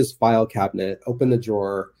 walk over to his file cabinet, open the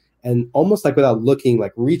drawer, and almost like without looking,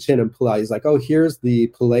 like reach in and pull out. He's like, "Oh, here's the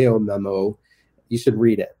Palaio memo. You should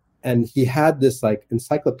read it." And he had this like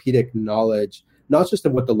encyclopedic knowledge, not just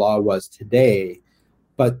of what the law was today,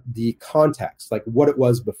 but the context, like what it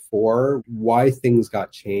was before, why things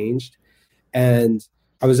got changed. And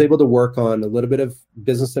I was able to work on a little bit of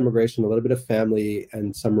business immigration, a little bit of family,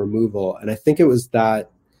 and some removal. And I think it was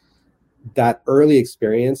that early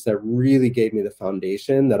experience that really gave me the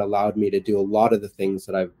foundation that allowed me to do a lot of the things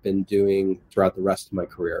that I've been doing throughout the rest of my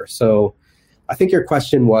career. So I think your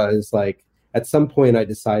question was like, at some point I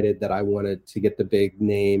decided that I wanted to get the big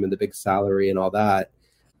name and the big salary and all that.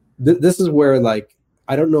 This is where like,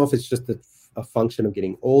 I don't know if it's just a function of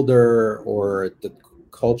getting older or the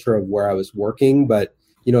culture of where I was working, but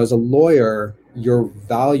as a lawyer, your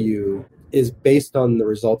value is based on the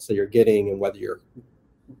results that you're getting and whether your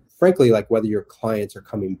clients are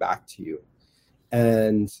coming back to you.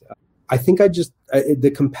 And I think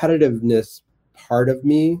the competitiveness part of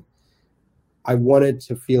me, I wanted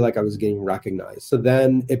to feel like I was getting recognized. So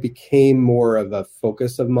then it became more of a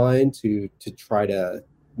focus of mine to try to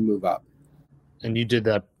move up. And you did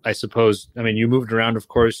that, I suppose. I mean, you moved around, of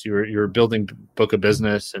course. You were building book of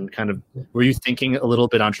business, and kind of, were you thinking a little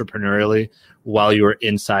bit entrepreneurially while you were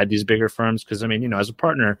inside these bigger firms? Because I mean, as a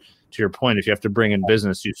partner, to your point, if you have to bring in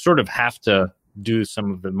business, you sort of have to do some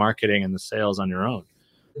of the marketing and the sales on your own.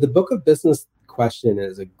 The book of business question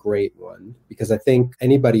is a great one, because I think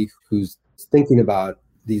anybody who's thinking about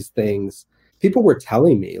these things, people were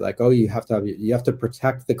telling me like, "Oh, you have to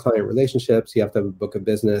protect the client relationships. You have to have a book of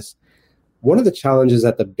business." One of the challenges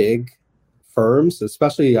at the big firms,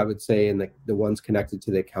 especially I would say in the ones connected to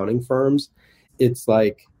the accounting firms, it's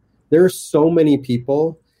like there are so many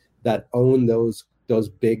people that own those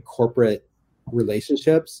big corporate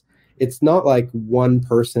relationships. It's not like one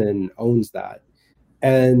person owns that.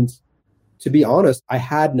 And to be honest, I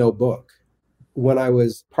had no book. When I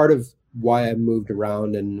was part of why I moved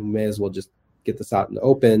around, and may as well just get this out in the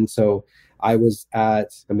open. So I was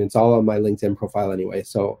it's all on my LinkedIn profile anyway.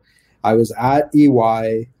 So I was at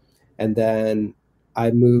EY, and then I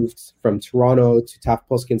moved from Toronto to Taft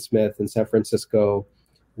Polsky & Smith in San Francisco,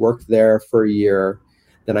 worked there for a year.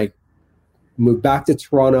 Then I moved back to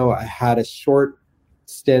Toronto. I had a short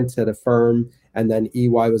stint at a firm. And then EY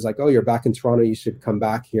was like, oh, you're back in Toronto. You should come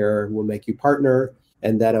back here. We'll make you partner.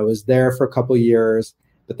 And then I was there for a couple of years,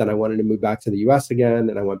 but then I wanted to move back to the US again.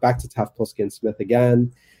 And I went back to Taft Polsky & Smith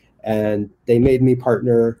again. And they made me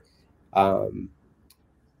partner. And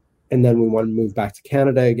then we wanted to move back to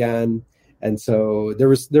Canada again. And so there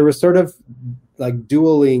was sort of like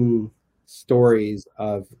dueling stories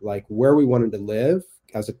of like where we wanted to live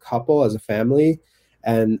as a couple, as a family,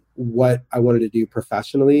 and what I wanted to do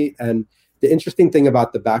professionally. And the interesting thing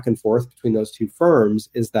about the back and forth between those two firms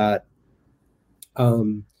is that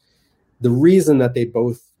the reason that they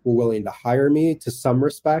both were willing to hire me to some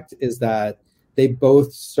respect is that they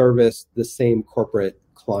both serviced the same corporate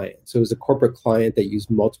client. So it was a corporate client that used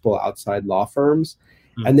multiple outside law firms.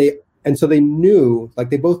 Mm-hmm. And so they knew, like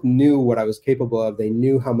they both knew what I was capable of. They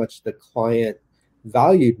knew how much the client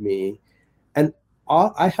valued me. And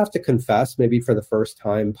I have to confess, maybe for the first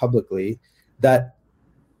time publicly, that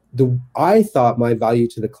I thought my value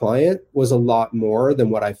to the client was a lot more than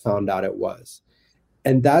what I found out it was.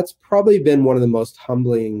 And that's probably been one of the most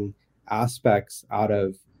humbling aspects out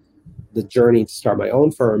of the journey to start my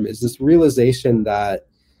own firm, is this realization that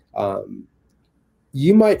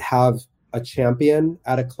you might have a champion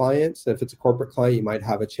at a client. So if it's a corporate client, you might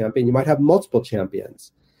have a champion. You might have multiple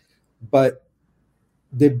champions. But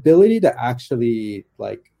the ability to actually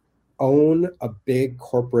like own a big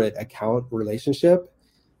corporate account relationship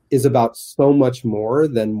is about so much more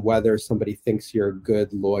than whether somebody thinks you're a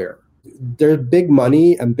good lawyer. There's big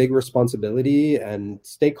money and big responsibility and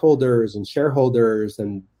stakeholders and shareholders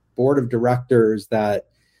and board of directors that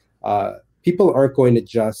people aren't going to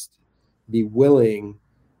just be willing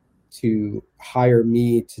to hire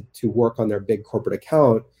me to work on their big corporate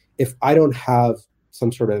account if I don't have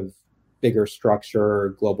some sort of bigger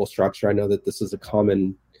structure, global structure. I know that this is a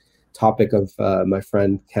common topic of my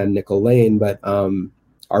friend Ken Nicol-Lane, but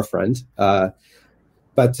our friend. I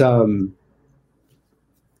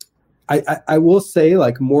will say,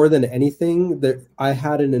 like, more than anything, that I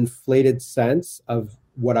had an inflated sense of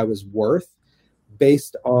what I was worth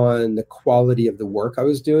based on the quality of the work I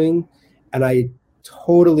was doing. And I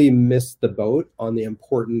totally missed the boat on the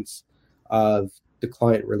importance of the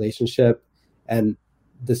client relationship and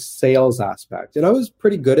the sales aspect. And I was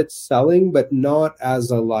pretty good at selling, but not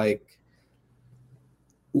as a like,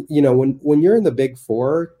 you know, when you're in the big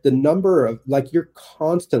four, the number of like, you're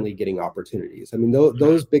constantly getting opportunities. I mean,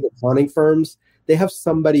 those big accounting firms, they have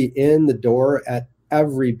somebody in the door at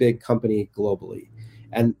every big company globally.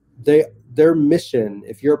 And their mission,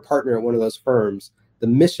 if you're a partner at one of those firms, the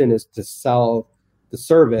mission is to sell the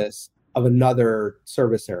service of another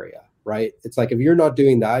service area, right? It's like, if you're not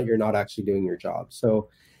doing that, you're not actually doing your job. So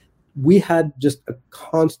we had just a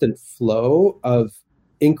constant flow of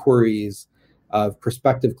inquiries of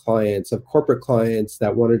prospective clients, of corporate clients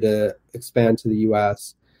that wanted to expand to the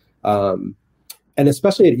US. And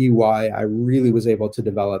especially at EY, I really was able to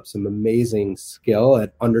develop some amazing skill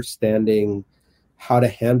at understanding how to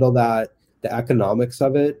handle that, the economics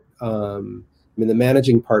of it. I mean, the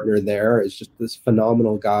managing partner there is just this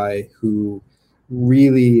phenomenal guy who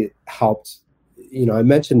really helped. You know, I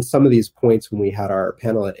mentioned some of these points when we had our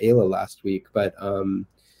panel at AILA last week, but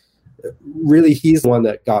really he's the one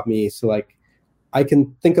that got me. So like, I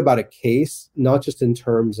can think about a case, not just in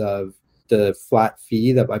terms of the flat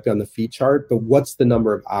fee that might be on the fee chart, but what's the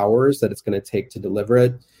number of hours that it's going to take to deliver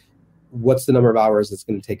it? What's the number of hours it's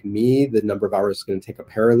going to take me? The number of hours it's going to take a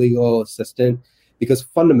paralegal assistant? Because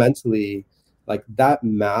fundamentally, like that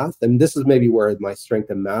math, and this is maybe where my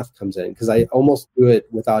strength in math comes in, because I almost do it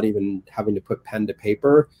without even having to put pen to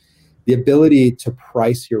paper. The ability to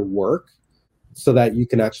price your work so that you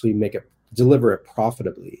can actually deliver it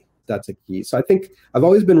profitably. That's a key. So I think I've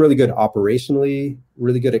always been really good operationally,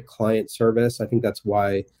 really good at client service. I think that's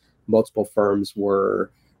why multiple firms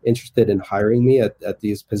were interested in hiring me at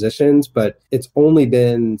these positions. But it's only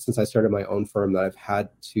been since I started my own firm that I've had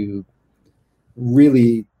to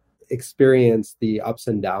really experience the ups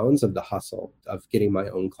and downs of the hustle of getting my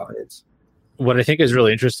own clients. What I think is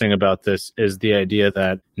really interesting about this is the idea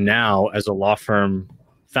that now, as a law firm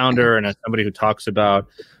founder and as somebody who talks about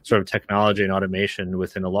sort of technology and automation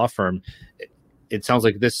within a law firm, it sounds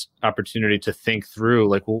like this opportunity to think through,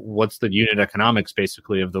 like, what's the unit economics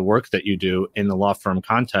basically of the work that you do in the law firm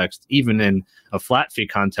context, even in a flat fee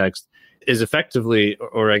context, is effectively,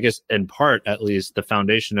 or I guess in part at least, the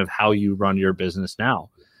foundation of how you run your business now,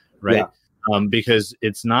 right? Yeah. Because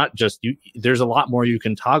it's not just you. There's a lot more you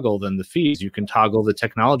can toggle than the fees. You can toggle the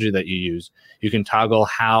technology that you use. You can toggle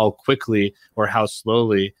how quickly or how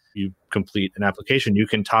slowly you complete an application. You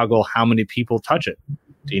can toggle how many people touch it,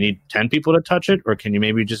 Do you need 10 people to touch it, or can you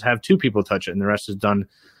maybe just have 2 people touch it and the rest is done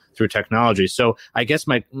through technology? So I guess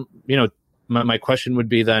my question would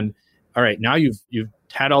be then, all right, now you've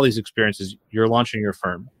had all these experiences, you're launching your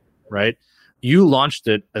firm, right? You launched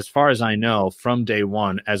it, as far as I know, from day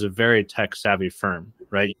one as a very tech savvy firm,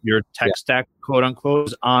 right? Your tech stack, quote unquote,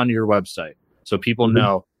 is on your website. So people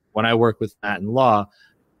know when I work with Matt in law,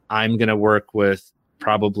 I'm going to work with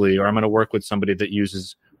I'm going to work with somebody that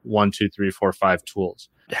uses 1, 2, 3, 4, 5 tools.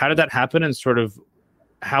 How did that happen, and sort of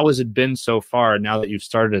how has it been so far now that you've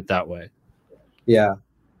started it that way? Yeah.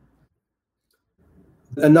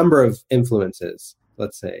 A number of influences,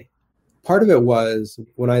 let's say. Part of it was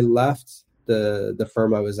when I left the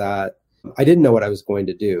firm I was at, I didn't know what I was going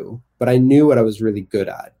to do, but I knew what I was really good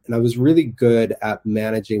at. And I was really good at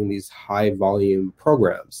managing these high volume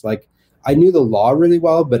programs. Like, I knew the law really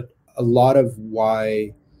well, but a lot of what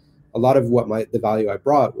the value I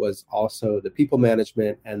brought was also the people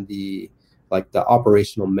management and the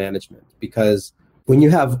operational management. Because when you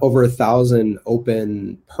have over 1,000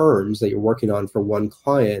 open perms that you're working on for one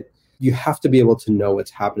client, you have to be able to know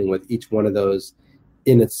what's happening with each one of those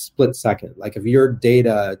in a split second. Like, if your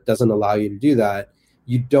data doesn't allow you to do that,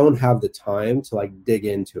 you don't have the time to dig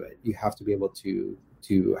into it. You have to be able to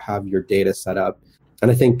have your data set up. And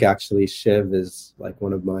I think actually Shiv is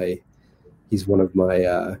he's one of my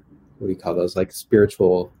what do you call those,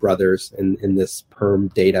 spiritual brothers in this perm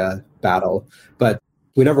data battle. But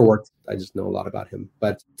we never worked. I just know a lot about him.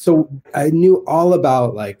 But so I knew all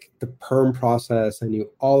about the perm process. I knew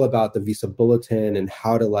all about the visa bulletin and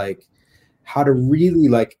how to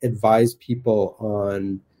really advise people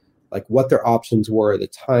on what their options were, the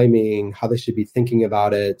timing, how they should be thinking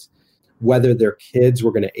about it, whether their kids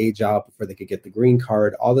were going to age out before they could get the green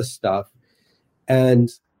card, all this stuff. And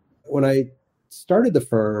when I started the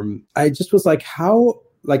firm, I just was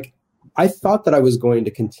I thought that I was going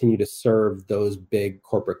to continue to serve those big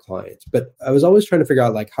corporate clients, but I was always trying to figure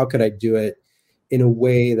out how could I do it in a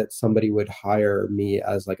way that somebody would hire me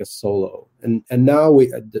as a solo. And now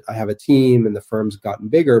I have a team and the firm's gotten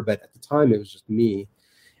bigger, but at the time it was just me.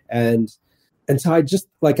 And so I just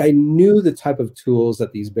I knew the type of tools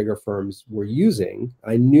that these bigger firms were using.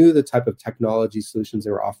 I knew the type of technology solutions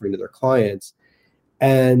they were offering to their clients.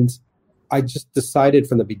 And I just decided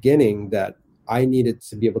from the beginning that I needed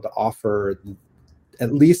to be able to offer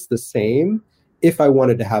at least the same if I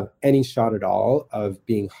wanted to have any shot at all of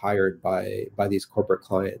being hired by these corporate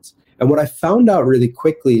clients. And what I found out really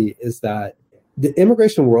quickly is that the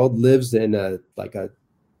immigration world lives in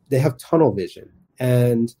they have tunnel vision.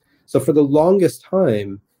 And so for the longest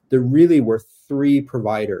time, there really were 3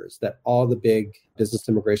 providers that all the big business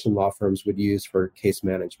immigration law firms would use for case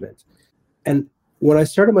management. And when I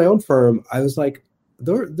started my own firm, I was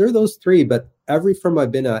they're those 3, but every firm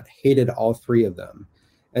I've been at hated all 3 of them.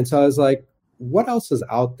 And so I was what else is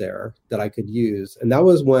out there that I could use? And that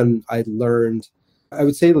was when I learned, I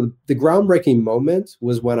would say the groundbreaking moment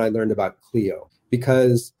was when I learned about Clio,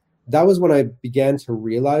 because that was when I began to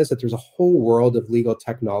realize that there's a whole world of legal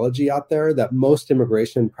technology out there that most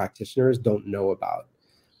immigration practitioners don't know about.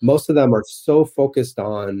 Most of them are so focused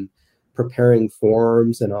on preparing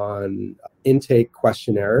forms and on intake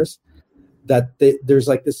questionnaires that there's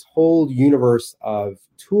this whole universe of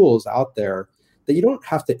tools out there that you don't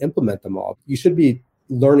have to implement them all. You should be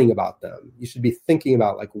learning about them. You should be thinking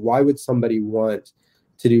about why would somebody want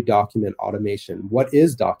to do document automation? What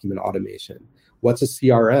is document automation? What's a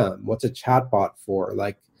CRM? What's a chatbot for?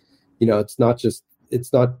 It's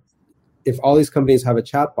not, if all these companies have a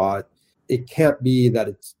chatbot, it can't be that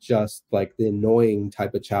it's just the annoying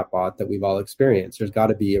type of chatbot that we've all experienced. There's got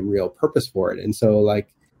to be a real purpose for it. And so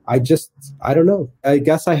I don't know. I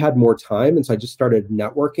guess I had more time. And so I just started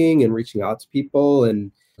networking and reaching out to people.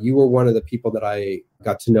 And you were one of the people that I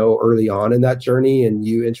got to know early on in that journey. And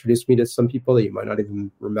you introduced me to some people that you might not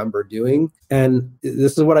even remember doing. And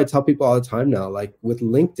this is what I tell people all the time now. With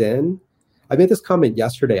LinkedIn, I made this comment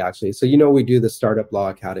yesterday, actually. So, we do the Startup Law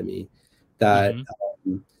Academy that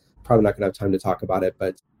probably not going to have time to talk about it.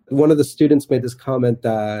 But one of the students made this comment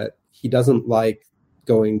that he doesn't like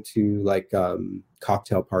going to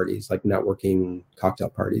cocktail parties, networking cocktail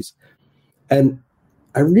parties. And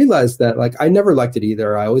I realized that I never liked it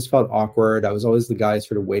either. I always felt awkward. I was always the guy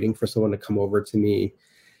sort of waiting for someone to come over to me.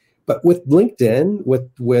 But with LinkedIn,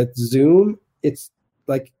 with Zoom, it's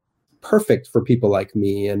perfect for people like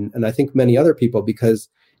me and I think many other people, because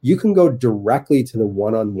you can go directly to the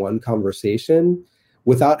one-on-one conversation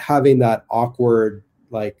without having that awkward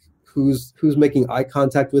who's making eye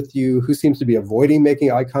contact with you, who seems to be avoiding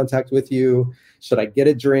making eye contact with you. Should I get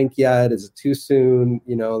a drink yet? Is it too soon?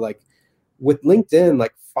 With LinkedIn,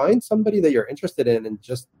 find somebody that you're interested in and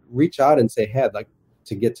just reach out and say, hey, I'd like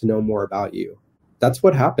to get to know more about you. That's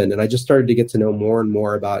what happened. And I just started to get to know more and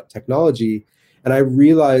more about technology. And I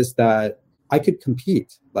realized that I could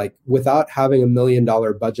compete. Like without having $1 million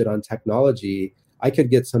budget on technology, I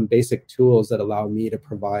could get some basic tools that allow me to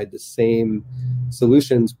provide the same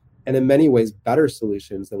solutions and in many ways better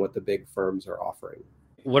solutions than what the big firms are offering.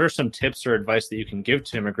 What are some tips or advice that you can give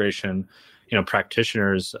to immigration,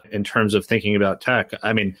 practitioners in terms of thinking about tech?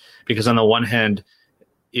 I mean, because on the one hand,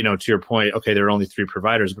 to your point, okay, there are only 3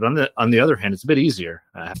 providers, but on the other hand, it's a bit easier.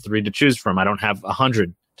 I have 3 to choose from. I don't have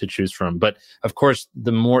 100 to choose from. But of course,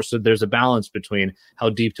 so there's a balance between how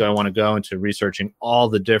deep do I want to go into researching all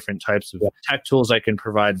the different types of tech tools I can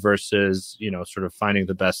provide versus, sort of finding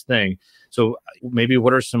the best thing. So maybe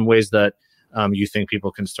what are some ways that you think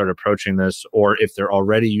people can start approaching this? Or if they're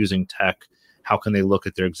already using tech, how can they look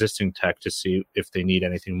at their existing tech to see if they need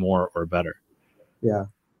anything more or better? Yeah.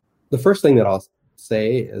 The first thing that I'll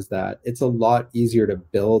say is that it's a lot easier to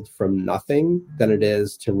build from nothing than it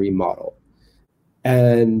is to remodel.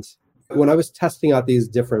 And when I was testing out these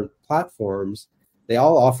different platforms, they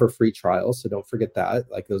all offer free trials. So don't forget that,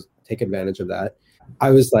 take advantage of that.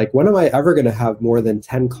 I was like, when am I ever going to have more than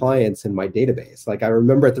 10 clients in my database? Like I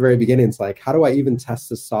remember at the very beginning, it's like, how do I even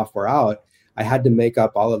test this software out? I had to make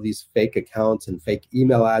up all of these fake accounts and fake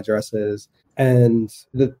email addresses. And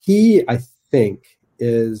the key, I think,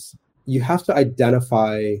 is you have to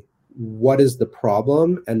identify what is the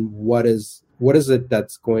problem and what is it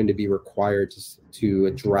that's going to be required to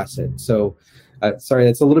address it. So, sorry,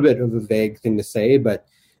 it's a little bit of a vague thing to say, but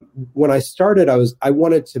when I started, I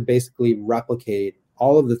wanted to basically replicate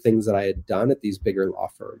all of the things that I had done at these bigger law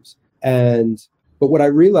firms. But what I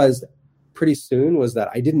realized pretty soon was that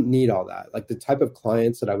I didn't need all that. Like the type of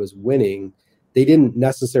clients that I was winning, they didn't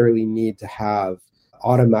necessarily need to have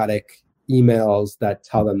automatic emails that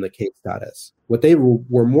tell them the case status. What they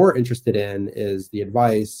were more interested in is the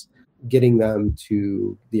advice, getting them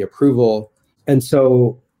to the approval. And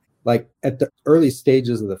so like at the early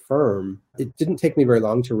stages of the firm, it didn't take me very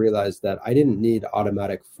long to realize that I didn't need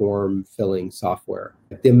automatic form filling software.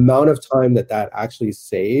 The amount of time that actually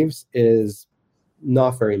saves is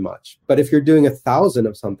not very much. But if you're doing 1,000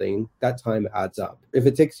 of something, that time adds up. If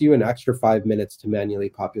it takes you an extra 5 minutes to manually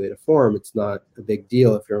populate a form, it's not a big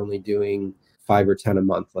deal if you're only doing 5 or 10 a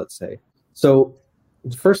month, let's say. So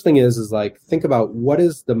the first thing is like, think about what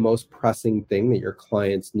is the most pressing thing that your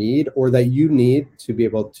clients need or that you need to be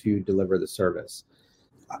able to deliver the service.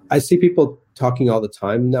 I see people talking all the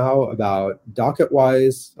time now about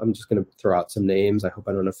DocketWise. I'm just going to throw out some names. I hope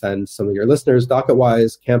I don't offend some of your listeners.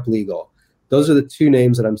 DocketWise, Camp Legal. Those are the 2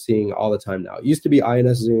 names that I'm seeing all the time now. It used to be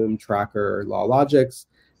INSZoom, Tracker, LawLogix.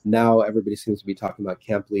 Now everybody seems to be talking about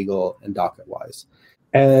Camp Legal and DocketWise.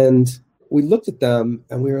 And we looked at them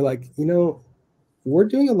and we were like, we're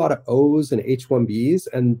doing a lot of O's and H1Bs,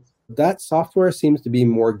 and that software seems to be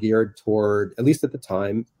more geared toward, at least at the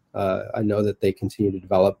time, I know that they continue to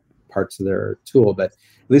develop parts of their tool, but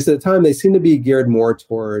at least at the time, they seem to be geared more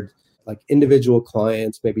toward like individual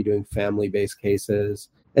clients, maybe doing family-based cases.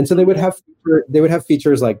 And so they would have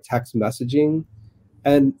features like text messaging.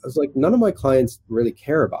 And I was like, none of my clients really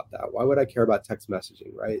care about that. Why would I care about text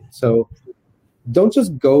messaging, right? So don't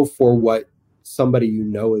just go for what somebody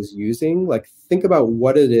is using. Like think about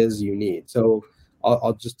what it is you need. So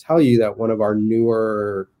I'll just tell you that one of our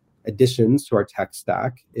newer additions to our tech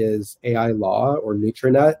stack is AI Law or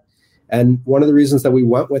Nutranet. And one of the reasons that we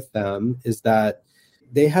went with them is that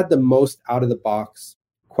they had the most out-of-the-box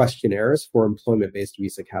questionnaires for employment-based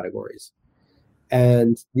visa categories.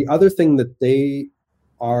 And the other thing that they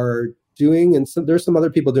are doing, and so there's some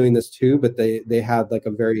other people doing this too, but they had like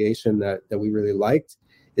a variation that we really liked,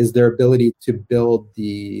 is their ability to build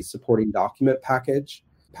the supporting document packet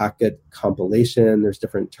compilation. There's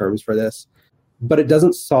different terms for this, but it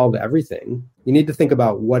doesn't solve everything. You need to think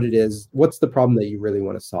about what it is. What's the problem that you really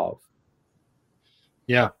want to solve?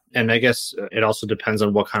 Yeah. And I guess it also depends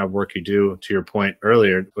on what kind of work you do, to your point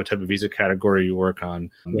earlier, what type of visa category you work on,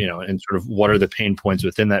 and sort of what are the pain points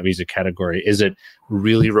within that visa category? Is it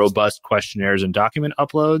really robust questionnaires and document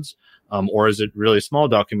uploads? Or is it really small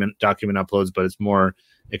document uploads, but it's more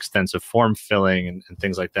extensive form filling and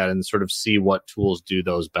things like that, and sort of see what tools do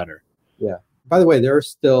those better? Yeah. By the way, there are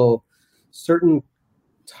still certain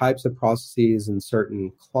types of processes and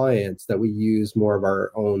certain clients that we use more of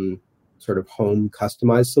our own sort of home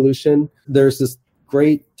customized solution. There's this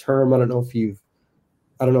great term, I don't know if you've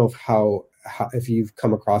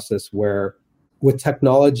come across this, where with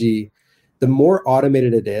technology, the more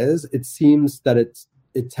automated it is, it seems that it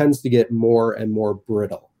tends to get more and more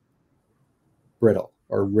brittle or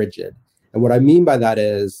rigid. And what I mean by that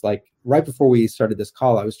is, like, right before we started this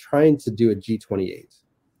call, I was trying to do a G28.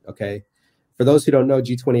 Okay. For those who don't know,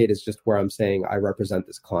 G28 is just where I'm saying I represent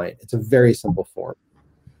this client. It's a very simple form.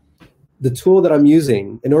 The tool that I'm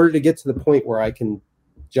using, in order to get to the point where I can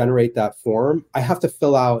generate that form, I have to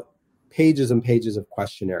fill out pages and pages of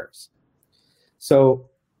questionnaires. So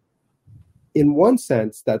in one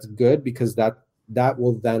sense, that's good, because that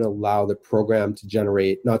will then allow the program to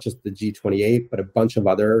generate not just the G28, but a bunch of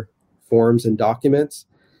other forms and documents.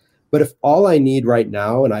 But if all I need right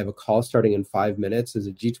now, and I have a call starting in 5 minutes, is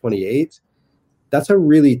a G28, that's a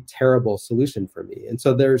really terrible solution for me. And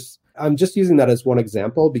so I'm just using that as one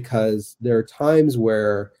example, because there are times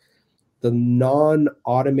where the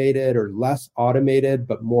non-automated or less automated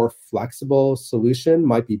but more flexible solution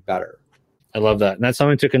might be better. I love that. And that's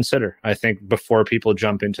something to consider. I think before people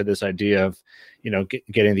jump into this idea of,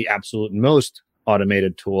 getting the absolute most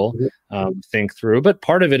automated tool, think through. But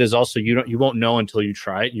part of it is also, you won't know until you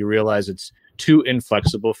try it. You realize it's too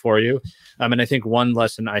inflexible for you. And I think one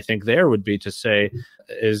lesson I think there would be to say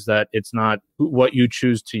is that it's not what you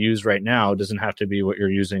choose to use right now doesn't have to be what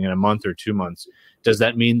you're using in a month or 2 months. Does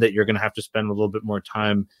that mean that you're going to have to spend a little bit more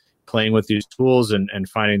time playing with these tools and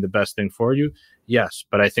finding the best thing for you? Yes.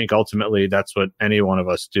 But I think ultimately that's what any one of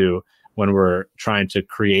us do when we're trying to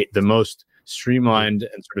create the most streamlined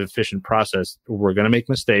and sort of efficient process. We're going to make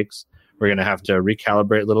mistakes. We're going to have to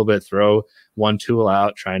recalibrate a little bit, throw one tool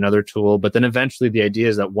out, try another tool. But then eventually the idea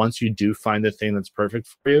is that once you do find the thing that's perfect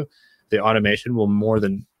for you, the automation will more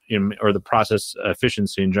than, or the process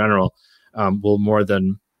efficiency in general will more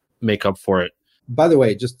than make up for it. By the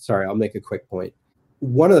way, I'll make a quick point.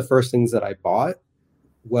 One of the first things that I bought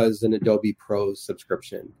was an Adobe Pro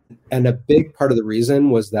subscription. And a big part of the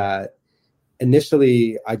reason was that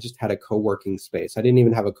initially I just had a co-working space. I didn't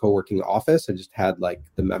even have a co-working office. I just had like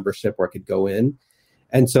the membership where I could go in.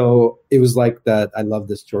 And so it was like that. I love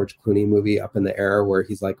this George Clooney movie, Up in the Air, where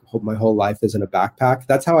he's like, my whole life is in a backpack.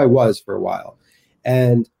 That's how I was for a while.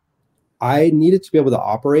 And I needed to be able to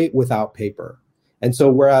operate without paper. And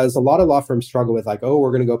so whereas a lot of law firms struggle with like, oh,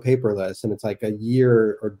 we're going to go paperless, and it's like a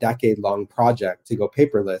year or decade long project to go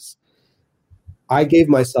paperless, I gave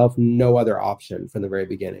myself no other option from the very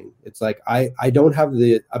beginning. It's like, I'm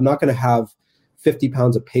not going to have 50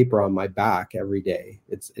 pounds of paper on my back every day.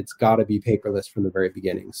 It's got to be paperless from the very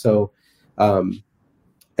beginning. So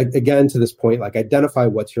again, to this point, like, identify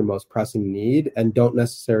what's your most pressing need and don't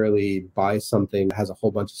necessarily buy something that has a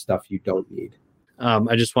whole bunch of stuff you don't need.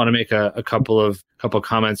 I just want to make a couple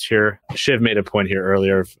comments here. Shiv made a point here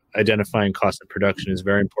earlier of identifying cost of production is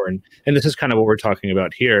very important. And this is kind of what we're talking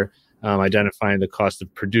about here. Identifying the cost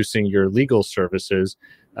of producing your legal services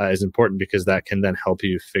is important, because that can then help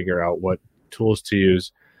you figure out what tools to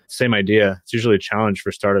use. Same idea. It's usually a challenge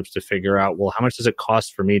for startups to figure out, well, how much does it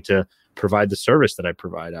cost for me to provide the service that I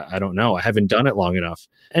provide? I don't know. I haven't done it long enough.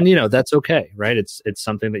 And, that's okay, right? It's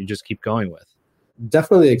something that you just keep going with.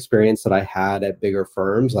 Definitely the experience that I had at bigger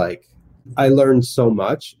firms. Like, I learned so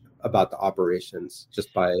much about the operations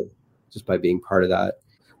just by being part of that.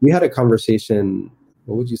 We had a conversation.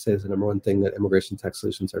 What would you say is the number one thing that immigration tech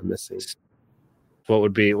solutions are missing? What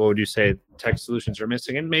would you say tech solutions are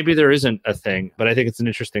missing? And maybe there isn't a thing, but I think it's an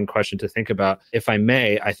interesting question to think about. If I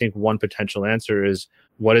may, I think one potential answer is,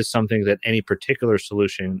 what is something that any particular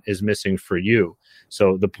solution is missing for you?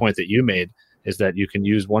 So the point that you made is that you can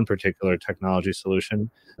use one particular technology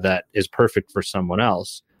solution that is perfect for someone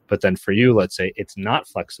else, but then for you, let's say it's not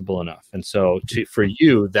flexible enough. And so for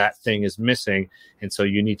you, that thing is missing. And so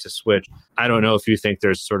you need to switch. I don't know if you think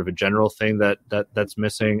there's sort of a general thing that's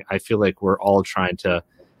missing. I feel like we're all trying to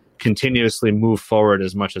continuously move forward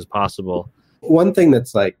as much as possible. One thing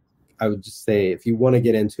that's like, I would just say, if you want to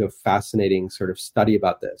get into a fascinating sort of study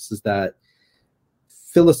about this, is that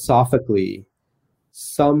philosophically,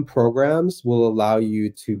 some programs will allow you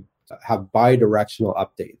to have bi-directional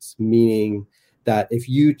updates, meaning that if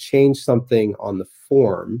you change something on the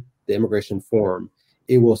form, the immigration form,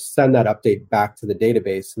 it will send that update back to the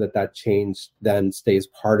database so that change then stays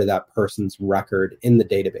part of that person's record in the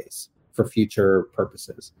database for future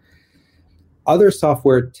purposes. Other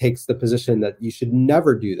software takes the position that you should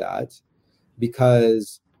never do that,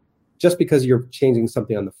 because just because you're changing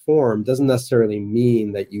something on the form doesn't necessarily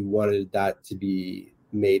mean that you wanted that to be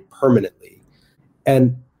made permanently.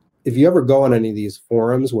 And if you ever go on any of these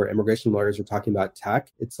forums where immigration lawyers are talking about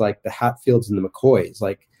tech, it's like the Hatfields and the McCoys.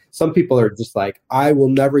 Like, some people are just like, I will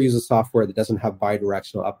never use a software that doesn't have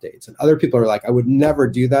bi-directional updates. And other people are like, I would never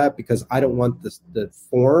do that because I don't want the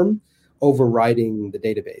form overriding the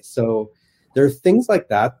database. So there are things like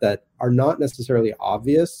that that are not necessarily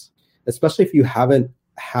obvious, especially if you haven't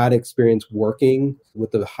had experience working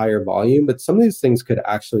with the higher volume, but some of these things could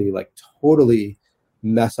actually like totally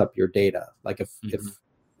mess up your data. Like if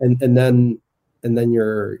and then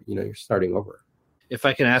you're starting over. If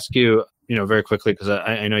I can ask you, very quickly, because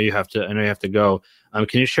I know you have to go.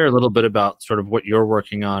 Can you share a little bit about sort of what you're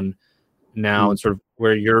working on now and sort of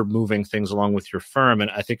where you're moving things along with your firm? And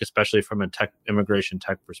I think especially from a immigration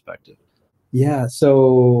tech perspective. Yeah.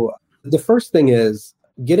 So the first thing is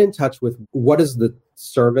get in touch with what is the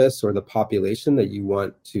service or the population that you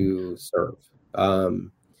want to serve.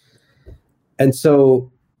 And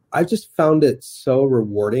so I just found it so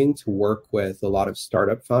rewarding to work with a lot of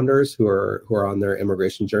startup founders who are on their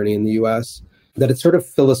immigration journey in the US, that it sort of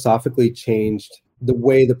philosophically changed the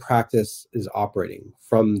way the practice is operating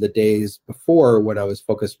from the days before when I was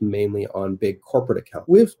focused mainly on big corporate accounts.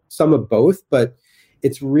 We have some of both, but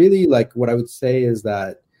it's really like what I would say is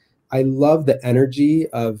that I love the energy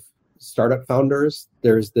of startup founders.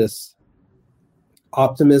 There's this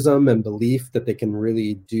optimism and belief that they can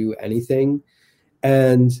really do anything.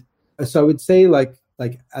 And so I would say like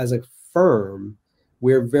as a firm,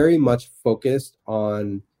 we're very much focused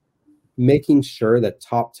on making sure that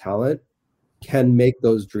top talent can make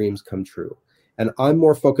those dreams come true. And I'm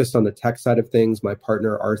more focused on the tech side of things. My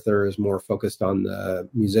partner, Arthur, is more focused on the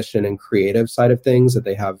musician and creative side of things, that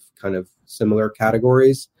they have kind of similar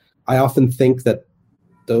categories. I often think that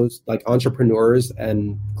those like entrepreneurs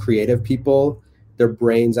and creative people, their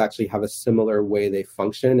brains actually have a similar way they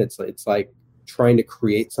function. It's like trying to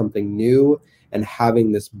create something new and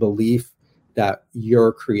having this belief that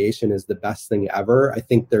your creation is the best thing ever. I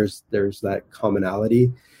think there's that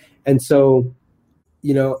commonality. And so,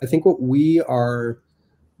 I think what we are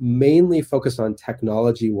mainly focused on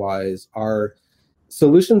technology wise are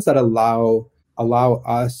solutions that allow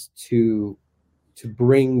us to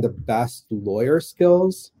bring the best lawyer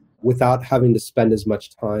skills without having to spend as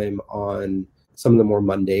much time on some of the more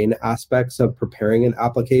mundane aspects of preparing an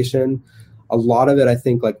application. A lot of it, I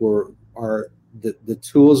think, like the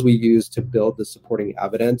tools we use to build the supporting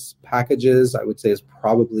evidence packages, I would say, is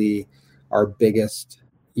probably our biggest.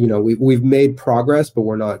 We've made progress, but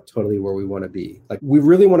we're not totally where we want to be. Like, we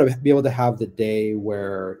really want to be able to have the day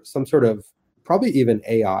where some sort of, probably even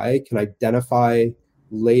AI, can identify,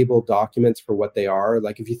 label documents for what they are.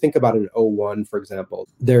 Like, if you think about an O1, for example,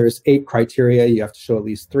 there's 8 criteria. You have to show at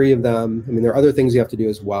least 3 of them. I mean, there are other things you have to do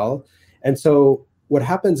as well. And so what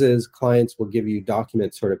happens is clients will give you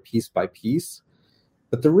documents sort of piece by piece,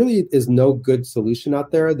 but there really is no good solution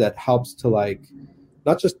out there that helps to like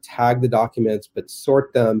not just tag the documents, but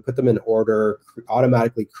sort them, put them in order,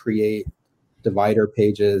 automatically create divider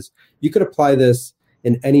pages. You could apply this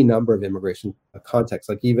in any number of immigration contexts,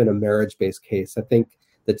 like even a marriage-based case. I think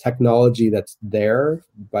the technology that's there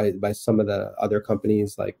by some of the other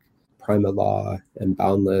companies like Prima Law and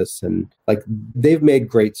Boundless, and like they've made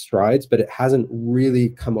great strides, but it hasn't really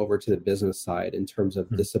come over to the business side in terms of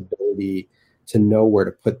this ability to know where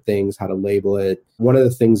to put things, how to label it. One of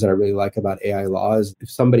the things that I really like about AI Law is if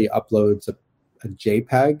somebody uploads a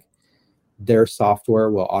JPEG, their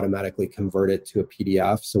software will automatically convert it to a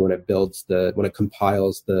PDF. So when it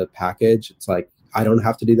compiles the package, it's like, I don't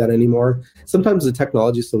have to do that anymore. Sometimes the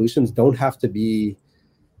technology solutions don't have to be,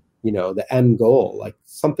 the end goal. Like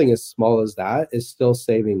something as small as that is still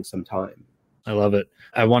saving some time. I love it.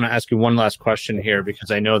 I want to ask you one last question here,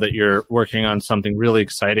 because I know that you're working on something really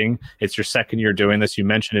exciting. It's your second year doing this. You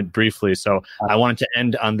mentioned it briefly. So I wanted to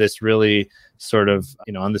end on this really sort of,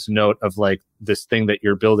 on this note of like this thing that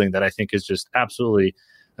you're building that I think is just absolutely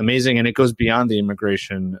amazing. And it goes beyond the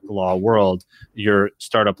immigration law world, your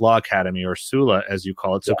Startup Law Academy, or SULA, as you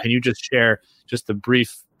call it. So can you just share just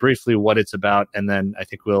briefly what it's about? And then I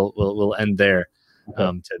think we'll end there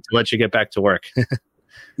to let you get back to work.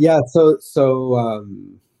 Yeah. So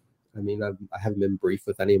I mean, I haven't been brief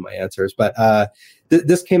with any of my answers, but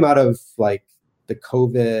this came out of like the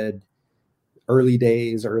COVID early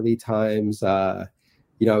times. I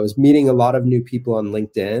was meeting a lot of new people on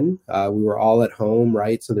LinkedIn. We were all at home,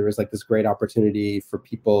 right? So there was like this great opportunity for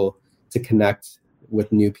people to connect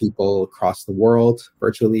with new people across the world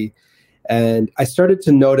virtually. And I started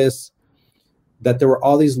to notice that there were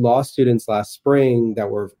all these law students last spring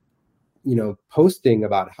that were posting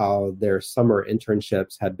about how their summer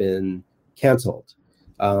internships had been canceled.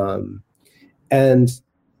 And,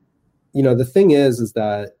 the thing is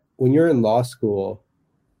that when you're in law school,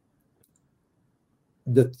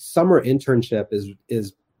 the summer internship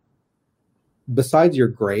is besides your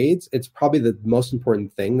grades, it's probably the most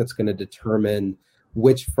important thing that's going to determine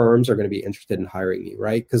which firms are going to be interested in hiring you,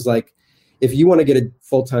 right? Because if you want to get a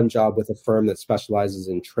full-time job with a firm that specializes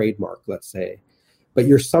in trademark, let's say, but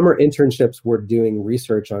your summer internships were doing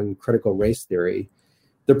research on critical race theory,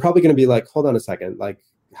 they're probably going to be like, hold on a second, like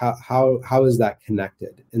how is that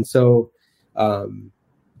connected? And so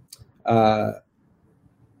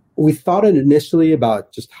we thought initially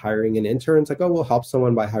about just hiring an intern. It's like, oh, we'll help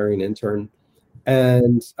someone by hiring an intern.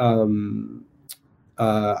 And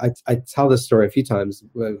I tell this story a few times.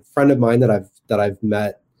 A friend of mine that I've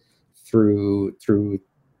met through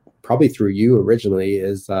probably through you originally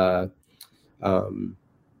is Romesh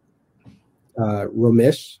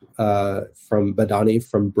from Badani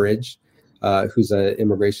from Bridge, who's an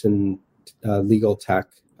immigration legal tech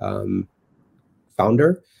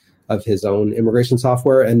founder of his own immigration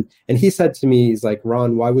software. And he said to me, he's like,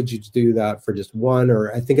 Ron, why would you do that for just one?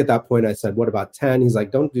 Or I think at that point I said, what about 10? He's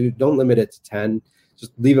like, don't limit it to 10.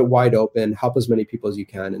 Just leave it wide open, help as many people as you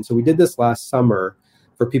can. And so we did this last summer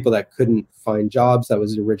for people that couldn't find jobs. That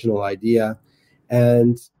was the original idea.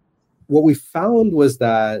 And what we found was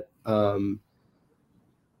that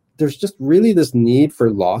there's just really this need for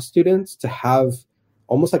law students to have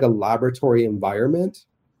almost like a laboratory environment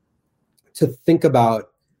to think about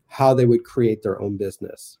how they would create their own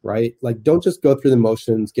business, right? Like, don't just go through the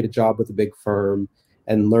motions, get a job with a big firm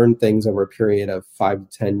and learn things over a period of 5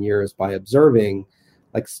 to 10 years by observing.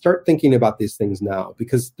 Like, start thinking about these things now,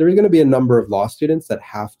 because there's going to be a number of law students that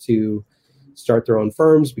have to start their own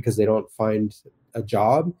firms because they don't find a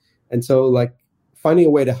job. And so, like, finding a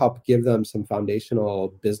way to help give them some foundational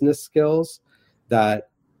business skills that,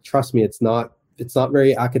 trust me, it's not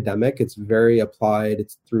very academic. It's very applied.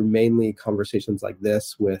 It's through mainly conversations like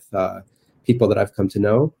this with people that I've come to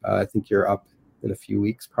know. I think you're up in a few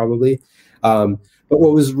weeks probably. But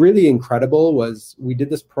what was really incredible was we did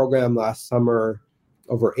this program last summer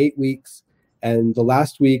over 8 weeks. And the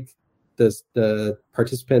last week, the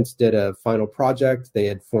participants did a final project. They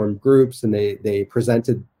had formed groups and they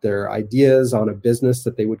presented their ideas on a business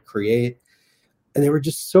that they would create. And they were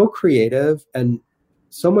just so creative and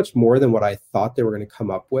so much more than what I thought they were going to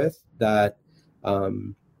come up with, that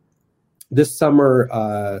this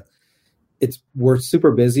summer, we're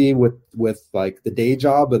super busy with like the day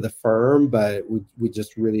job of the firm, but we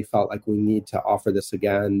just really felt like we need to offer this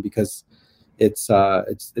again because it's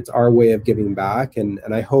our way of giving back. And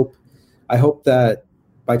I hope that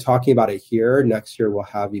by talking about it here, next year we'll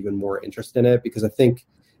have even more interest in it, because I think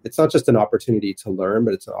it's not just an opportunity to learn,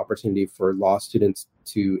 but it's an opportunity for law students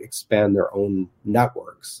to expand their own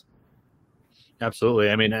networks. Absolutely.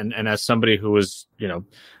 I mean, and as somebody who was,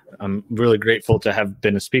 I'm really grateful to have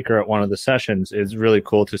been a speaker at one of the sessions. It's really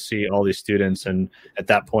cool to see all these students. And at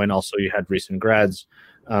that point, also, you had recent grads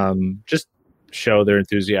just show their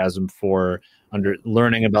enthusiasm for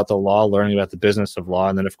learning about the law, learning about the business of law.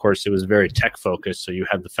 And then, of course, it was very tech focused. So you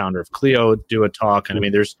had the founder of Clio do a talk. And I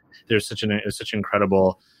mean, there's such an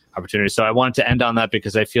incredible opportunity. So I wanted to end on that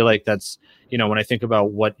because I feel like that's, when I think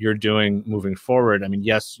about what you're doing moving forward, I mean,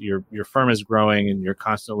 yes, your firm is growing and you're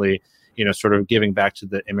constantly, sort of giving back to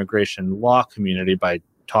the immigration law community by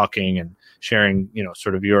talking and sharing,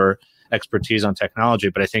 sort of your expertise on technology.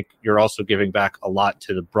 But I think you're also giving back a lot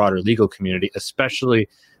to the broader legal community, especially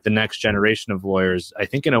the next generation of lawyers. I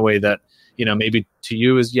think in a way that, maybe to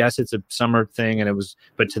you is, yes, it's a summer thing,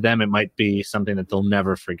 but to them, it might be something that they'll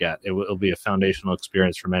never forget. It'll be a foundational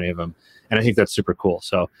experience for many of them. And I think that's super cool.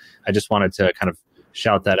 So I just wanted to kind of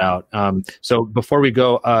shout that out. So before we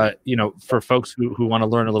go, for folks who want to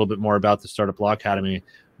learn a little bit more about the Startup Law Academy,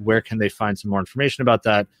 where can they find some more information about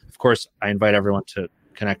that? Of course, I invite everyone to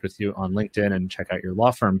connect with you on LinkedIn and check out your law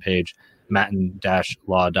firm page,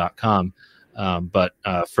 matten-law.com. But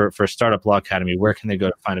for Startup Law Academy, where can they go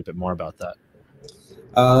to find a bit more about that?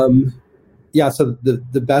 So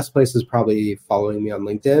the best place is probably following me on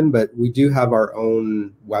LinkedIn, but we do have our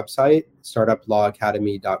own website,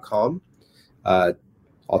 startuplawacademy.com.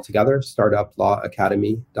 Altogether,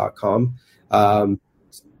 startuplawacademy.com.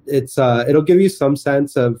 It'll give you some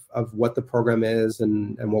sense of what the program is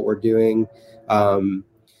and what we're doing.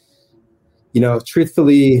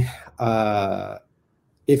 Truthfully,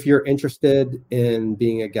 if you're interested in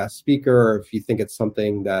being a guest speaker, or if you think it's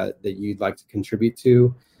something that you'd like to contribute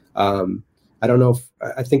to, I don't know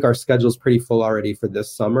I think our schedule is pretty full already for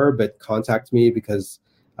this summer, but contact me because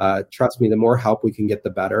trust me, the more help we can get,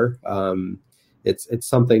 the better. It's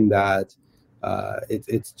something that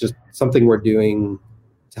it's just something we're doing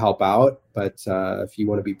to help out. But if you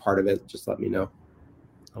want to be part of it, just let me know.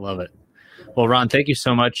 I love it. Well, Ron, thank you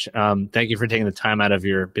so much. Thank you for taking the time out of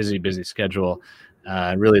your busy schedule.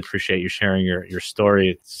 I really appreciate you sharing your story.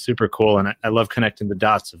 It's super cool. And I love connecting the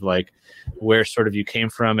dots of like where sort of you came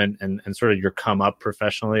from and sort of your come up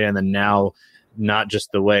professionally. And then now, not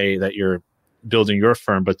just the way that you're building your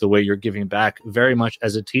firm, but the way you're giving back very much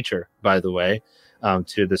as a teacher, by the way,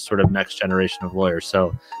 to this sort of next generation of lawyers.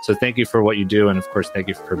 So thank you for what you do. And of course, thank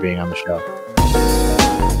you for being on the show.